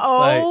awesome.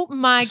 Oh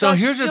my So gosh.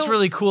 here's what's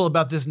really cool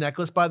about this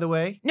necklace, by the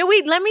way. No,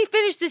 wait, let me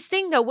finish this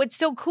thing though. What's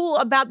so cool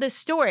about this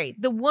story?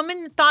 The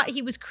woman thought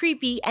he was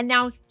creepy and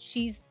now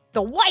she's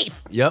the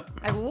wife. Yep.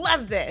 I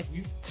love this.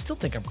 Still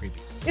think I'm creepy.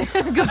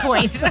 Good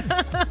point.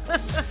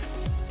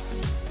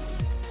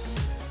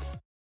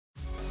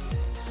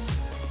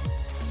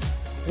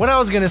 What I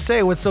was going to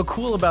say, what's so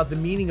cool about the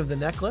meaning of the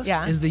necklace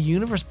Yeah. is the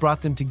universe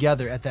brought them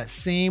together at that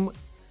same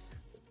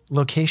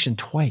location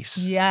twice.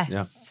 Yes.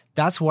 Yeah.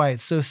 That's why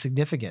it's so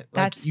significant.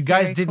 Like, That's you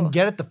guys very didn't cool.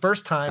 get it the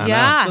first time.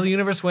 Yeah. So the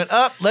universe went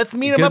up. Let's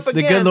meet them up The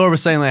again. good Lord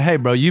was saying like, hey,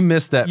 bro, you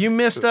missed that. You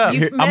missed up.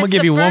 You've Here, I'm gonna missed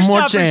give the you one first more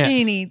chance.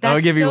 opportunity. I'm gonna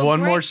That's give you so one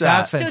great. more shot.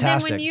 That's So then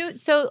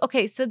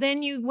fantastic. so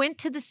then you went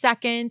to the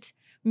second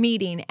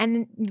meeting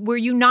and were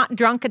you not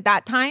drunk at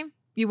that time?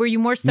 Were you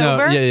more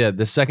sober? No, yeah.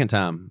 The second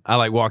time, I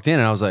like walked in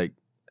and I was like,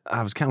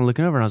 I was kind of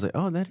looking over and I was like,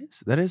 oh,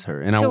 that is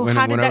her. And So I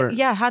how did went over. that?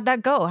 Yeah, how'd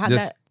that go?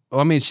 Well,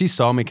 I mean, she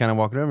saw me kind of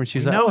walking over and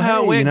she's You like, know oh, how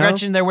hey, it went, you know?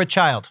 Gretchen? They're with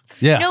child.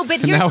 Yeah. No, but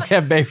here's now what- we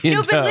have baby in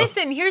No, but tow.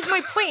 listen, here's my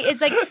point. Is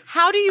like,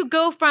 how do you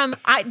go from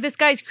this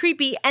guy's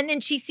creepy, and then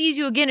she sees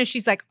you again, and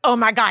she's like, "Oh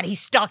my god, he's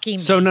stalking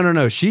me." So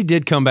no. She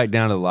did come back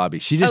down to the lobby.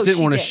 She just Oh, didn't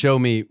she want to did. show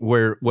me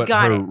what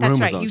Got her it. room That's was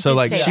right. on. You So did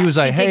like say she that. was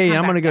like, She did hey, come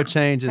I'm gonna back go down.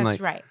 change and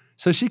That's like. right.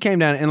 So she came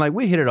down and like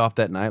we hit it off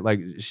that night. Like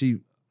she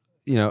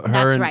her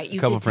That's and right. a You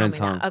couple did tell friends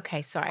me hung. that.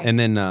 Okay, sorry. And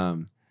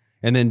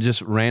then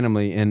just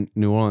randomly in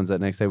New Orleans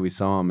that next day we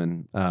saw him,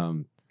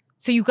 and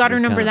so you got her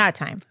number kinda, that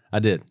time, I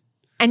did.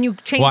 and you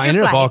changed. Well, I your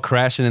ended flight. up all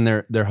crashing in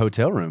their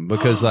hotel room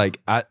because I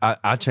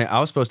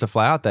was supposed to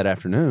fly out that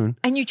afternoon.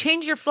 And you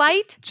changed your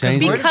flight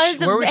Changed it. because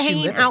Where of was she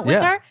hanging living? out with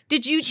Yeah. her.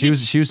 Did you? She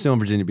was still in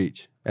Virginia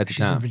Beach at the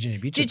She's time. in Virginia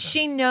Beach. Did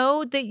she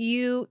know that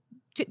you?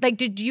 Like,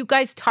 did you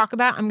guys talk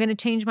about? I'm going to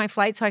change my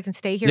flight so I can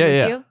stay here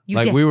with you. You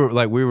like did. we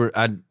were.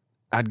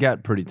 I'd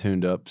got pretty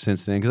tuned up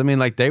since then because I mean,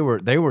 like they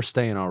were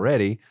staying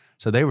already,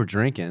 so they were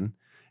drinking,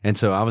 and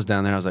so I was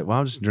down there. I was like, well,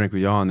 I'll just drink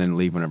with y'all and then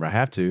leave whenever I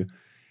have to.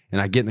 And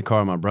I get in the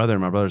car with my brother,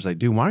 and my brother's like,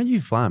 dude, why aren't you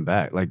flying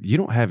back? Like, you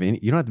don't have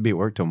to be at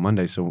work till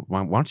Monday, so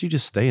why don't you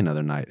just stay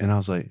another night? And I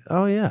was like,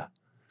 oh yeah.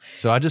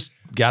 So I just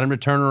got him to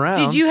turn around.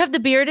 Did you have the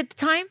beard at the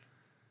time?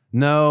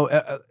 No,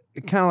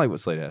 kind of like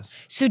what Slade has.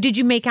 So did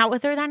you make out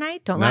with her that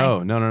night? Don't lie.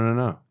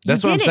 No.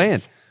 That's what I'm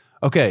didn't. saying.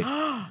 Okay,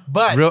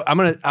 But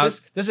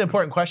this is an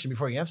important question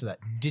before you answer that.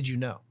 Did you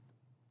know?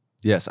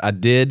 Yes, I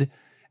did.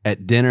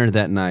 At dinner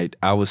that night,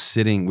 I was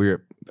sitting. We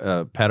were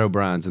at Pat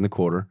O'Brien's in the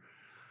Quarter,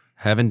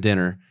 having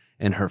dinner,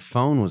 and her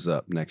phone was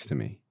up next to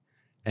me,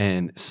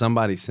 and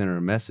somebody sent her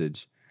a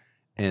message,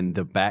 and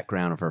the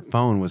background of her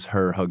phone was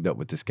her hugged up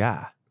with this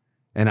guy,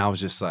 and I was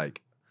just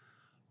like,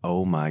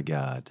 "Oh my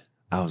God!"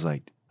 I was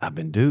like, "I've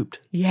been duped."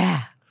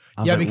 Yeah.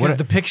 I was Yeah, like, because what-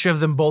 the picture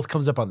of them both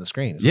comes up on the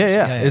screen. is what yeah, you're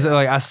yeah. saying. It's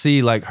like I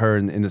see like her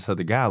and this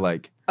other guy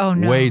like Oh,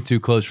 no. way too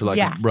close for like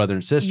Yeah. a brother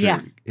and sister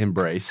Yeah.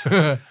 embrace,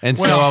 and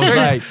so Well, I was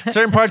certain, like,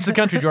 certain parts of the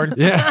country, Jordan.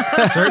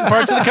 yeah. Certain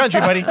parts of the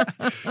country, buddy.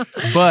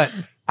 But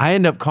I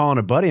ended up calling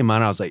a buddy of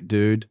mine. I was like,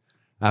 dude,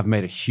 I've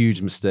made a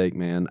huge mistake,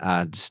 man.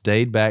 I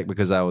stayed back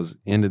because I was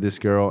into this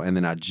girl, and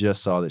then I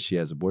just saw that she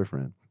has a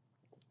boyfriend.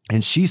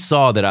 And she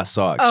saw that I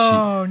saw it.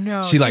 Oh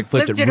no. she like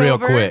flipped it real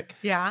over. quick.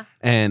 Yeah.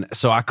 And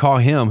so I call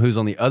him, who's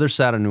on the other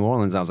side of New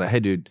Orleans. I was like,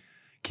 hey, dude,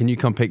 can you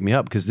come pick me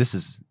up? Because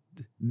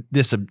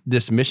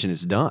this mission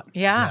is done.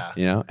 Yeah.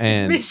 You know?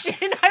 And Mission.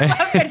 I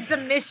love it. It's a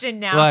mission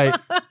now. like,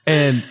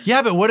 and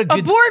Yeah, but what a good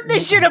abort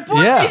mission.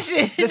 Abort Yeah.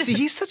 mission. Let's see,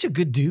 he's such a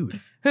good dude.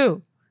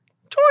 Who?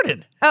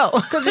 Jordan. Oh.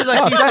 Because he's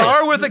like, he saw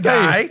her with a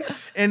guy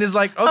and is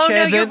like, okay, oh no,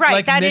 then you're right.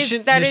 like That is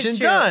mission, that is mission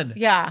true. done.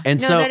 Yeah.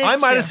 And No, so that is I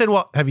might true. have said,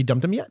 well, have you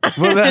dumped him yet?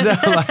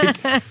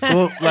 like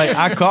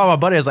I called my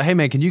buddy. I was like, hey,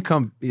 man, can you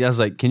come? I was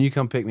like, can you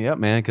come pick me up,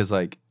 man? Because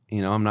like,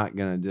 I'm not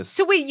going to just.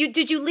 So wait,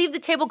 did you leave the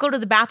table, go to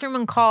the bathroom,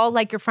 and call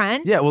like your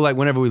friend? Yeah, well, like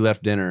whenever we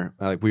left dinner,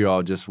 like we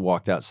all just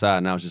walked outside,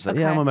 and I was just like,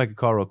 "Yeah, I'm Okay. gonna make a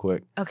call real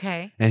quick."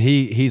 Okay. And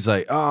he's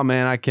like, "Oh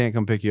man, I can't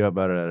come pick you up."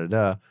 Da da da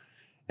da.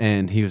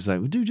 And he was like,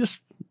 well, "Dude, just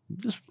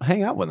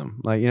hang out with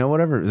him, like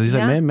whatever." He's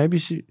Yeah. like, "Man, maybe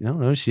she, I don't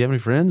know, does she have any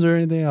friends or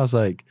anything?" I was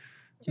like,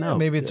 No, "No,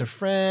 maybe it's a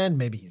friend.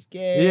 Maybe he's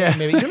gay. Yeah.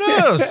 Maybe who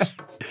knows?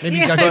 Maybe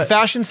he's got Yeah. good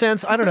fashion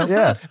sense. I don't know.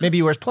 Yeah. Maybe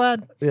he wears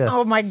plaid. yeah."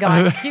 Oh my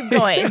God. Keep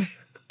going.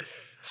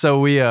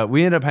 So we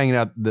ended up hanging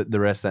out the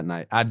rest that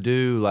night. I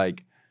do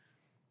like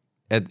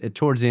at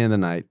towards the end of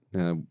the night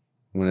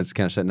when it's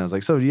kind of shutting. I was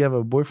like, "So do you have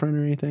a boyfriend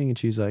or anything?" And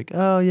she's like,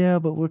 "Oh yeah,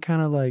 but we're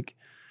kind of like."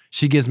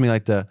 She gives me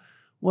like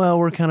well,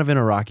 we're kind of in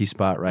a rocky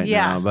spot right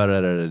Yeah.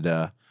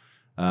 now.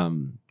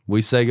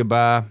 We say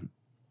goodbye.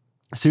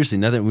 Seriously,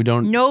 nothing. We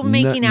don't. No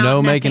making out,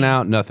 No nothing. making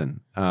out. Nothing.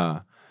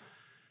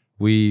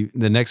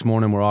 The next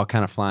morning we're all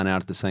kind of flying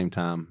out at the same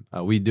time.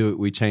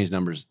 We changed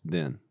numbers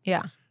then.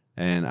 Yeah.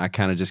 And I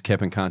kind of just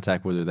kept in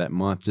contact with her that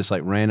month, just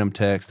like random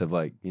text of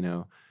like,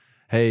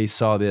 hey,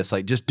 saw this,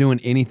 like just doing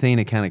anything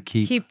to kind of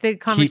keep the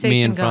conversation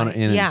me in going.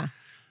 front of, Yeah.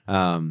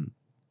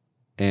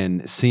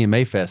 And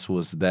CMA Fest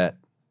was that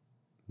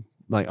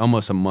like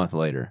almost a month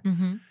later.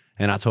 Mm-hmm.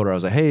 And I told her, I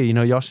was like, hey,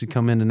 y'all should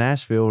come into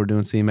Nashville. We're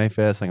doing CMA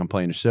Fest. Like I'm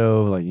playing a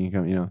show. Like you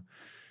can come,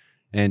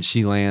 And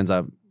she lands,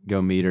 I go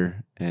meet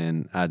her,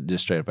 and I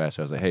just straight up asked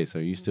her, I was like, hey, so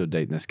you still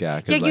dating this guy?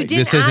 'Cause, Yeah, you like, didn't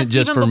this isn't ask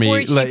just even for before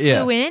me. she Like,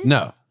 flew in?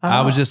 No.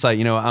 I was Oh. just like,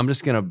 I'm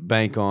just going to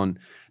bank on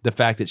the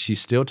fact that she's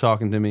still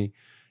talking to me.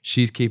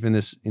 She's keeping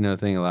this,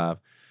 thing alive.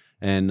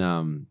 And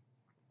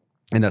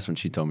that's when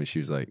she told me, she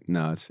was like,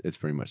 no, it's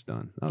pretty much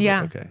done. I was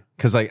Yeah. like, okay.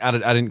 Because like I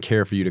didn't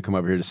care for you to come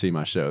over here to see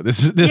my show. That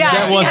wasn't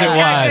exactly.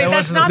 why. That's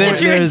wasn't not the the point.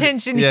 true There's-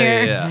 intention yeah,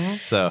 here. Yeah, yeah.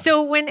 So,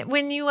 So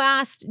when you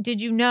asked, did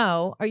you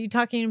know? Are you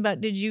talking about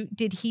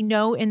did he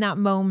know in that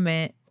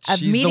moment of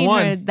She's the meeting her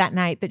one. that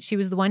night that she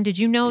was the one? Did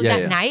you know Yeah, that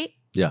yeah. night?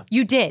 Yeah.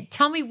 You did.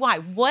 Tell me why.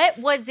 What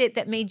was it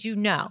that made you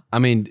know? I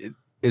mean,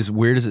 as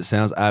weird as it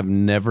sounds, I've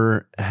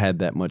never had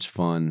that much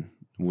fun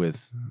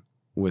with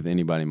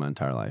anybody in my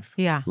entire life.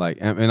 Yeah. Like,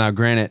 and now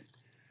granted,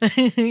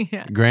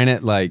 Yeah.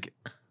 like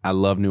I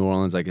love New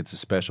Orleans, like it's a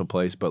special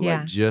place, but Yeah.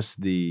 like just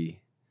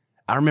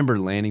I remember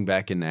landing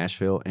back in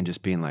Nashville and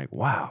just being like,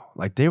 wow,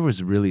 like there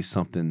was really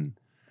something.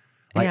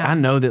 Like Yeah. I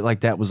know that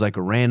like that was like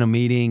a random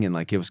meeting and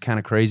like it was kind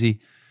of crazy,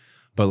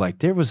 but like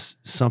there was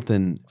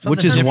something which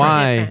is different.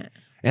 why. Different.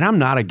 And I'm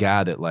not a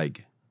guy that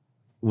like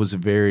was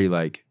very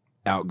like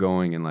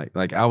outgoing and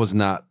like I was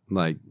not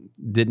like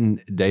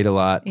didn't date a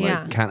lot,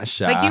 Yeah. like kind of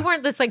shy. Like you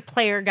weren't this like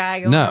player guy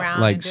going no,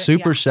 around. like and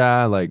super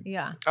shy. Like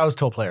Yeah. I was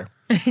total player.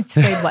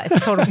 Slade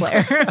West, total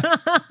player.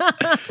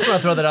 Just want to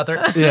throw that out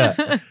there.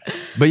 yeah,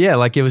 but yeah,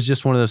 like it was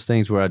just one of those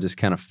things where I just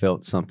kind of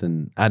felt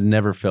something. I'd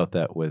never felt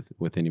that with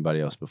anybody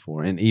else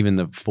before, and even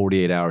the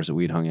 48 hours that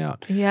we'd hung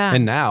out. Yeah.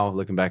 And now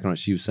looking back on it,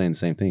 she was saying the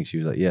same thing. She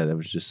was like, "Yeah, that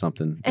was just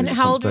something." And just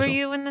how something old were special.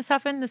 you when this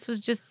happened? This was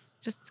just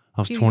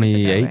I was a few years ago,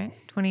 28.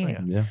 right? 28.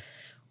 Yeah.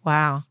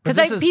 Wow. But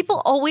Because this is-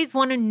 people always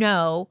want to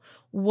know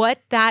what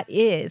that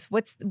is.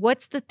 What's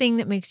the thing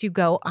that makes you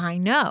go, I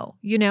know?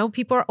 You know,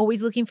 people are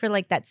always looking for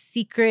like that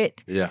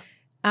secret, Yeah.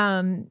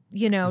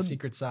 you know, The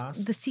secret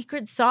sauce. the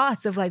secret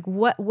sauce of like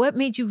what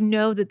made you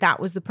know that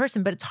was the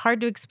person. But it's hard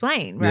to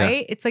explain, Yeah.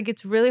 right? It's like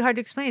it's really hard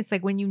to explain. It's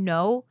like when you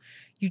know,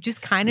 you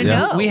just kind of Yeah.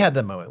 know. We had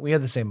the moment. We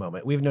had the same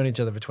moment. We've known each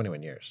other for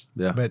 21 years.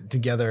 Yeah. But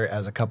together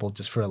as a couple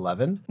just for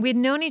 11. We'd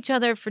known each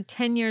other for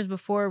 10 years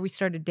before we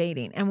started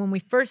dating. And when we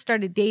first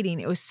started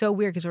dating, it was so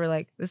weird because we were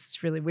like, this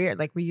is really weird.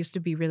 Like we used to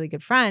be really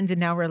good friends and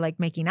now we're like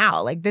making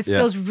out. Like this Yeah.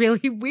 feels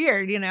really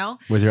weird, you know?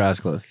 With your eyes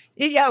closed.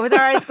 Yeah, with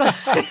our eyes closed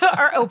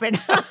or open.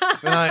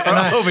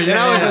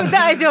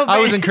 I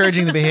was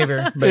encouraging the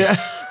behavior. But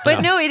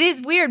But no, it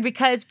is weird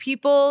because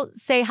people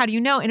say, how do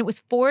you know? And it was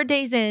 4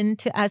 days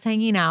into us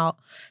hanging out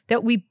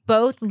that we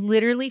both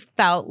literally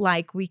felt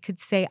like we could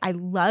say, I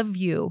love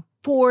you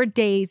 4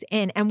 days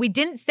in. And we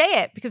didn't say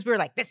it because we were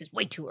like, this is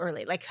way too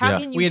early. Like, how Yeah.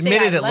 can you We say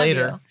admitted I it love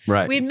later. you?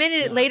 Right. We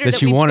admitted it later That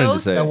that you we wanted to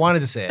both say it. I wanted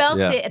to say it. felt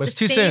Yeah. it at But it's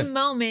the too same soon.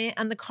 moment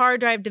on the car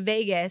drive to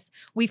Vegas.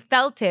 We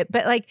felt it.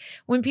 But like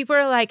when people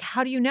are like,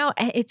 how do you know?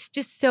 It's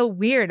just so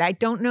weird. I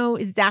don't know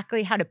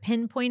exactly how to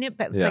pinpoint it,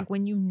 but it's Yeah. like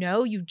when you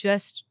know, you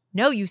just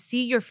know. You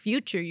see your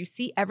future. You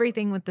see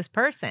everything with this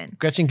person.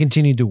 Gretchen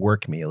continued to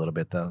work me a little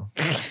bit though.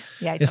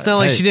 Yeah, I It's totally. not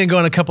like Hey. she didn't go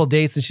on a couple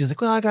dates and she's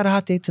like, well, I got a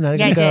hot date tonight.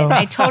 Yeah, I I gotta did. go.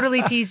 I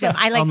totally teased him.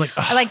 I'm like,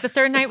 I like the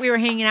third night we were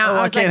hanging out. Oh, I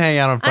I was can't like, hang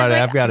out on I was Friday.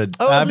 like, I've got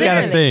a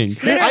literally.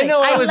 thing. I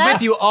know I was left-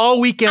 with you all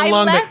weekend I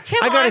long, but left him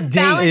I got a on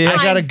date. I gotta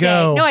Valentine's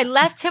go. Day. No, I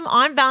left him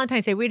on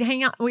Valentine's Day. We'd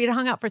hung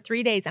out for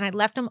 3 days, and I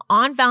left him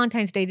on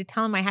Valentine's Day to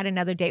tell him I had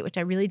another date, which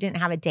I really didn't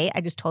have a date.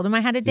 I just told him I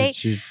had a date.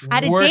 I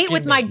had a date Working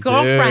with my me.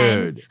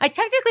 girlfriend. Dude. I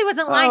technically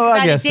wasn't lying Oh, because I I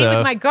had a guess date so.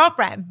 with my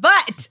girlfriend,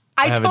 but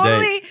I have a date.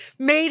 totally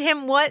made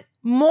him what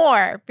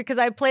more because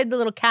I played the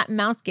little cat and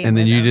mouse game. And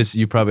then with him.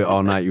 you probably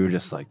all night you were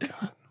just like,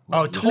 God.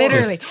 Oh, totally.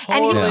 Literally. And he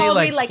Totally, called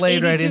me like played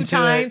 82 right into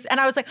times. it. And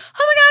I was like,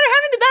 oh my God, I'm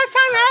having the best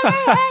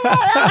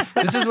time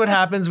ever. This is what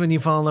happens when you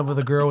fall in love with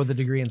a girl with a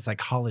degree in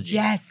psychology.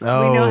 Yes, we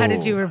know how to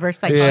do Oh. reverse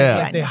psychology.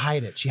 Yeah. They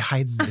hide it. She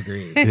hides the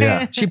degree.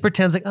 Yeah. She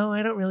pretends like, oh,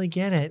 I don't really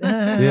get it.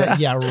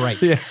 Yeah,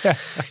 right. Yeah.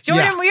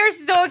 Jordan, Yeah. we are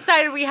so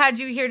excited we had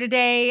you here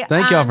today.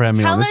 Thank y'all for having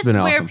me tell on. This has been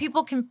us where awesome.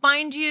 people can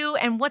find you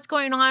and what's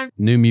going on.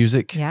 New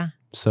music. Yeah.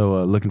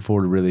 So looking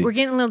forward to really. We're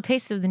getting a little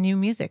taste of the new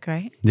music,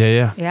 right?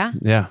 Yeah.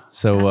 Yeah.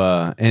 So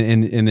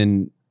and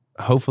then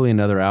hopefully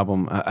another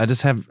album.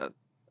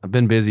 I've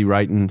been busy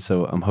writing,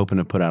 so I'm hoping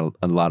to put out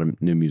a lot of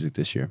new music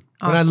this year.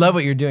 And I love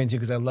what you're doing too,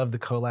 because I love the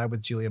collab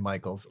with Julia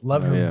Michaels.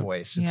 Love her yeah.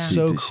 voice. Yeah. It's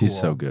so cool. She's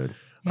so good.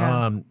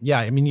 Yeah.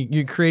 I mean,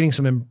 you're creating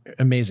some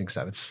amazing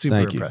stuff. It's super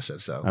Thank you.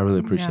 impressive. So I really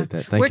appreciate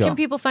that. Thank Where y'all. can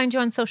people find you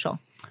on social?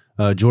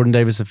 Jordan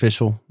Davis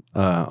Official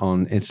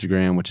on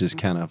Instagram, which is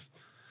kind of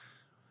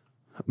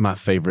my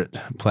favorite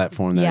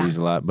platform that Yeah. I use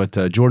a lot. But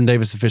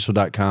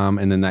JordanDavisOfficial.com,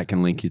 and then that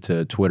can link you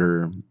to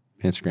Twitter,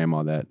 Instagram,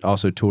 all that.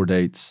 Also tour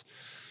dates,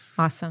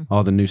 Awesome.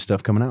 all the new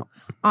stuff coming out.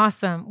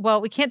 Awesome. Well,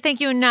 we can't thank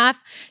you enough,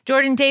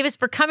 Jordan Davis,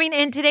 for coming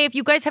in today. If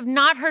you guys have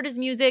not heard his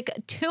music,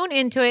 tune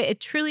into it. It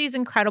truly is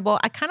incredible.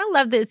 I kind of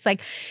love that it's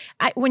like,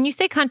 when you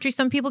say country,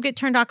 some people get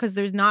turned off because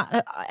there's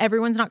not,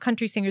 everyone's not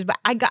country singers, but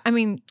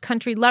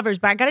country lovers.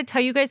 But I got to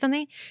tell you guys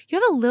something. You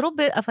have a little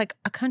bit of like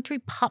a country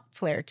pop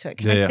flair to it.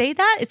 Can I Yeah. say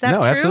that? Is that No,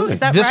 true? absolutely. Is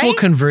that this right? will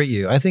convert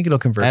you. I think it'll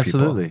convert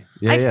Absolutely. people.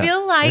 Yeah, I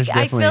feel like- There's I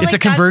definitely- feel It's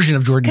like a conversion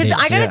of Jordan Because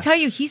Davis. I got to Yeah. tell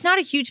you, he's not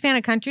a huge fan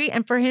of country.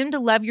 And for him to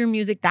love your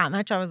music that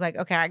much, I was like,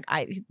 okay,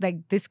 I like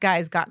this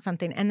guy's got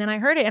something. And then I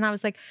heard it and I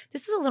was like,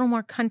 this is a little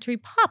more country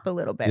pop a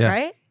little bit, Yeah.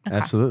 right? Okay.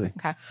 Absolutely.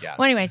 Okay. Yeah.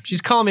 Well, anyways,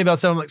 She's calling me about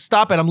something. I'm like,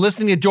 stop it. I'm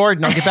listening to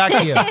Jordan. I'll get back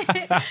to you.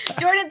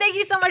 Jordan, thank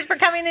you so much for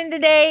coming in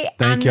today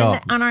Thank y'all.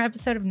 on our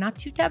episode of Not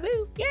Too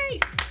Taboo. Yay.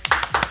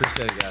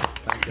 Appreciate it, guys.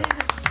 Thank you.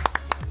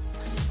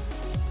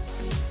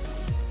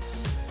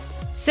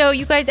 So,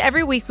 you guys,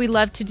 every week we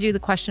love to do the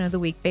question of the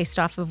week based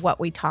off of what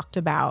we talked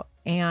about.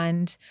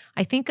 And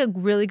I think a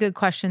really good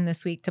question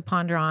this week to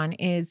ponder on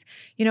is,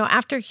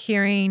 after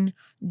hearing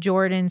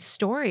Jordan's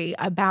story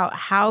about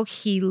how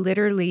he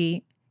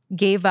literally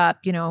gave up,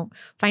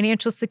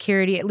 financial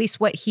security, at least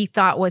what he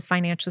thought was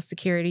financial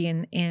security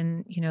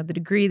in the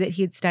degree that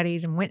he had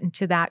studied and went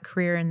into that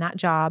career and that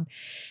job.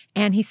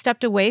 And he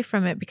stepped away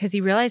from it because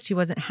he realized he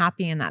wasn't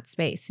happy in that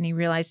space. And he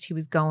realized he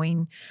was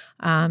going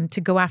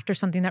to go after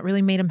something that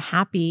really made him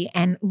happy.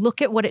 And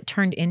look at what it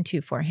turned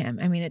into for him.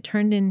 I mean, it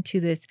turned into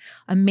this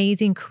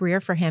amazing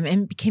career for him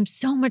and became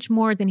so much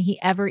more than he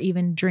ever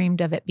even dreamed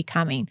of it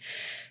becoming.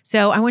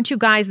 So I want you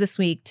guys this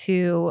week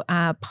to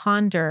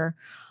ponder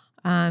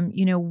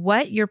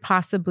what you're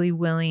possibly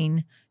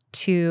willing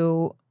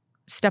to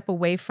step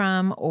away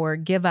from or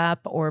give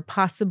up or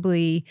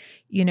possibly,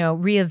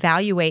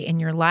 reevaluate in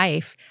your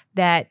life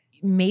that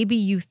maybe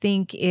you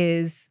think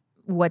is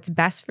what's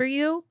best for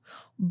you,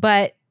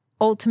 but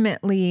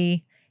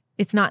ultimately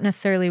it's not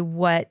necessarily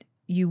what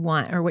you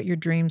want or what your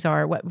dreams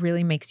are, what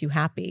really makes you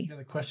happy.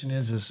 The question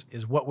is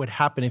what would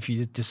happen if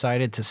you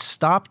decided to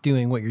stop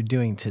doing what you're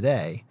doing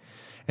today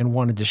and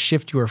wanted to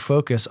shift your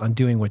focus on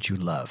doing what you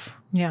love?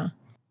 Yeah.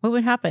 What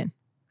would happen?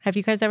 Have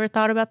you guys ever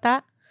thought about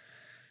that?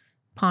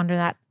 Ponder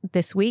that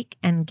this week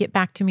and get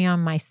back to me on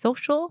my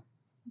social,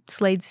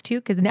 Slade's too,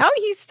 because now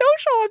he's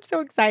social. I'm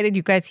so excited.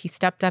 You guys, he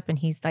stepped up and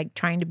he's like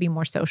trying to be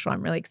more social.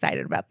 I'm really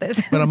excited about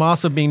this. But I'm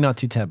also being not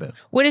too taboo.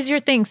 What is your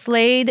thing,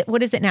 Slade?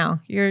 What is it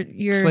now?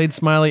 Your Slade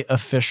Smiley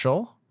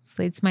Official.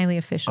 Slade Smiley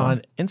Official.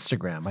 On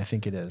Instagram, I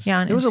think it is.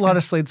 Yeah, there was a lot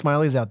of Slade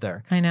Smileys out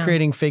there. I know.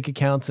 Creating fake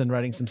accounts and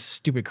writing some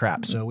stupid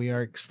crap. So we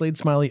are Slade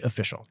Smiley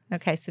Official.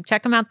 Okay, so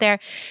check them out there.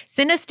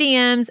 Send us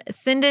DMs.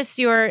 Send us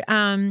your,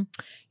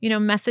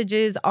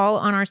 messages all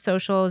on our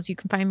socials. You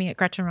can find me at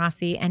Gretchen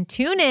Rossi. And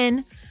tune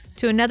in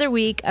to another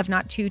week of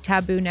Not Too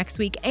Taboo next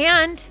week.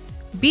 And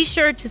be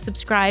sure to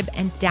subscribe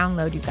and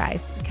download, you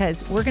guys,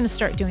 because we're going to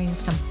start doing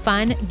some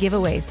fun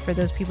giveaways for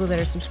those people that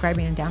are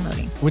subscribing and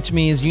downloading. Which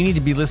means you need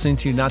to be listening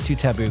to Not Too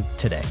Taboo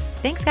today.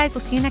 Thanks, guys.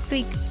 We'll see you next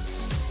week.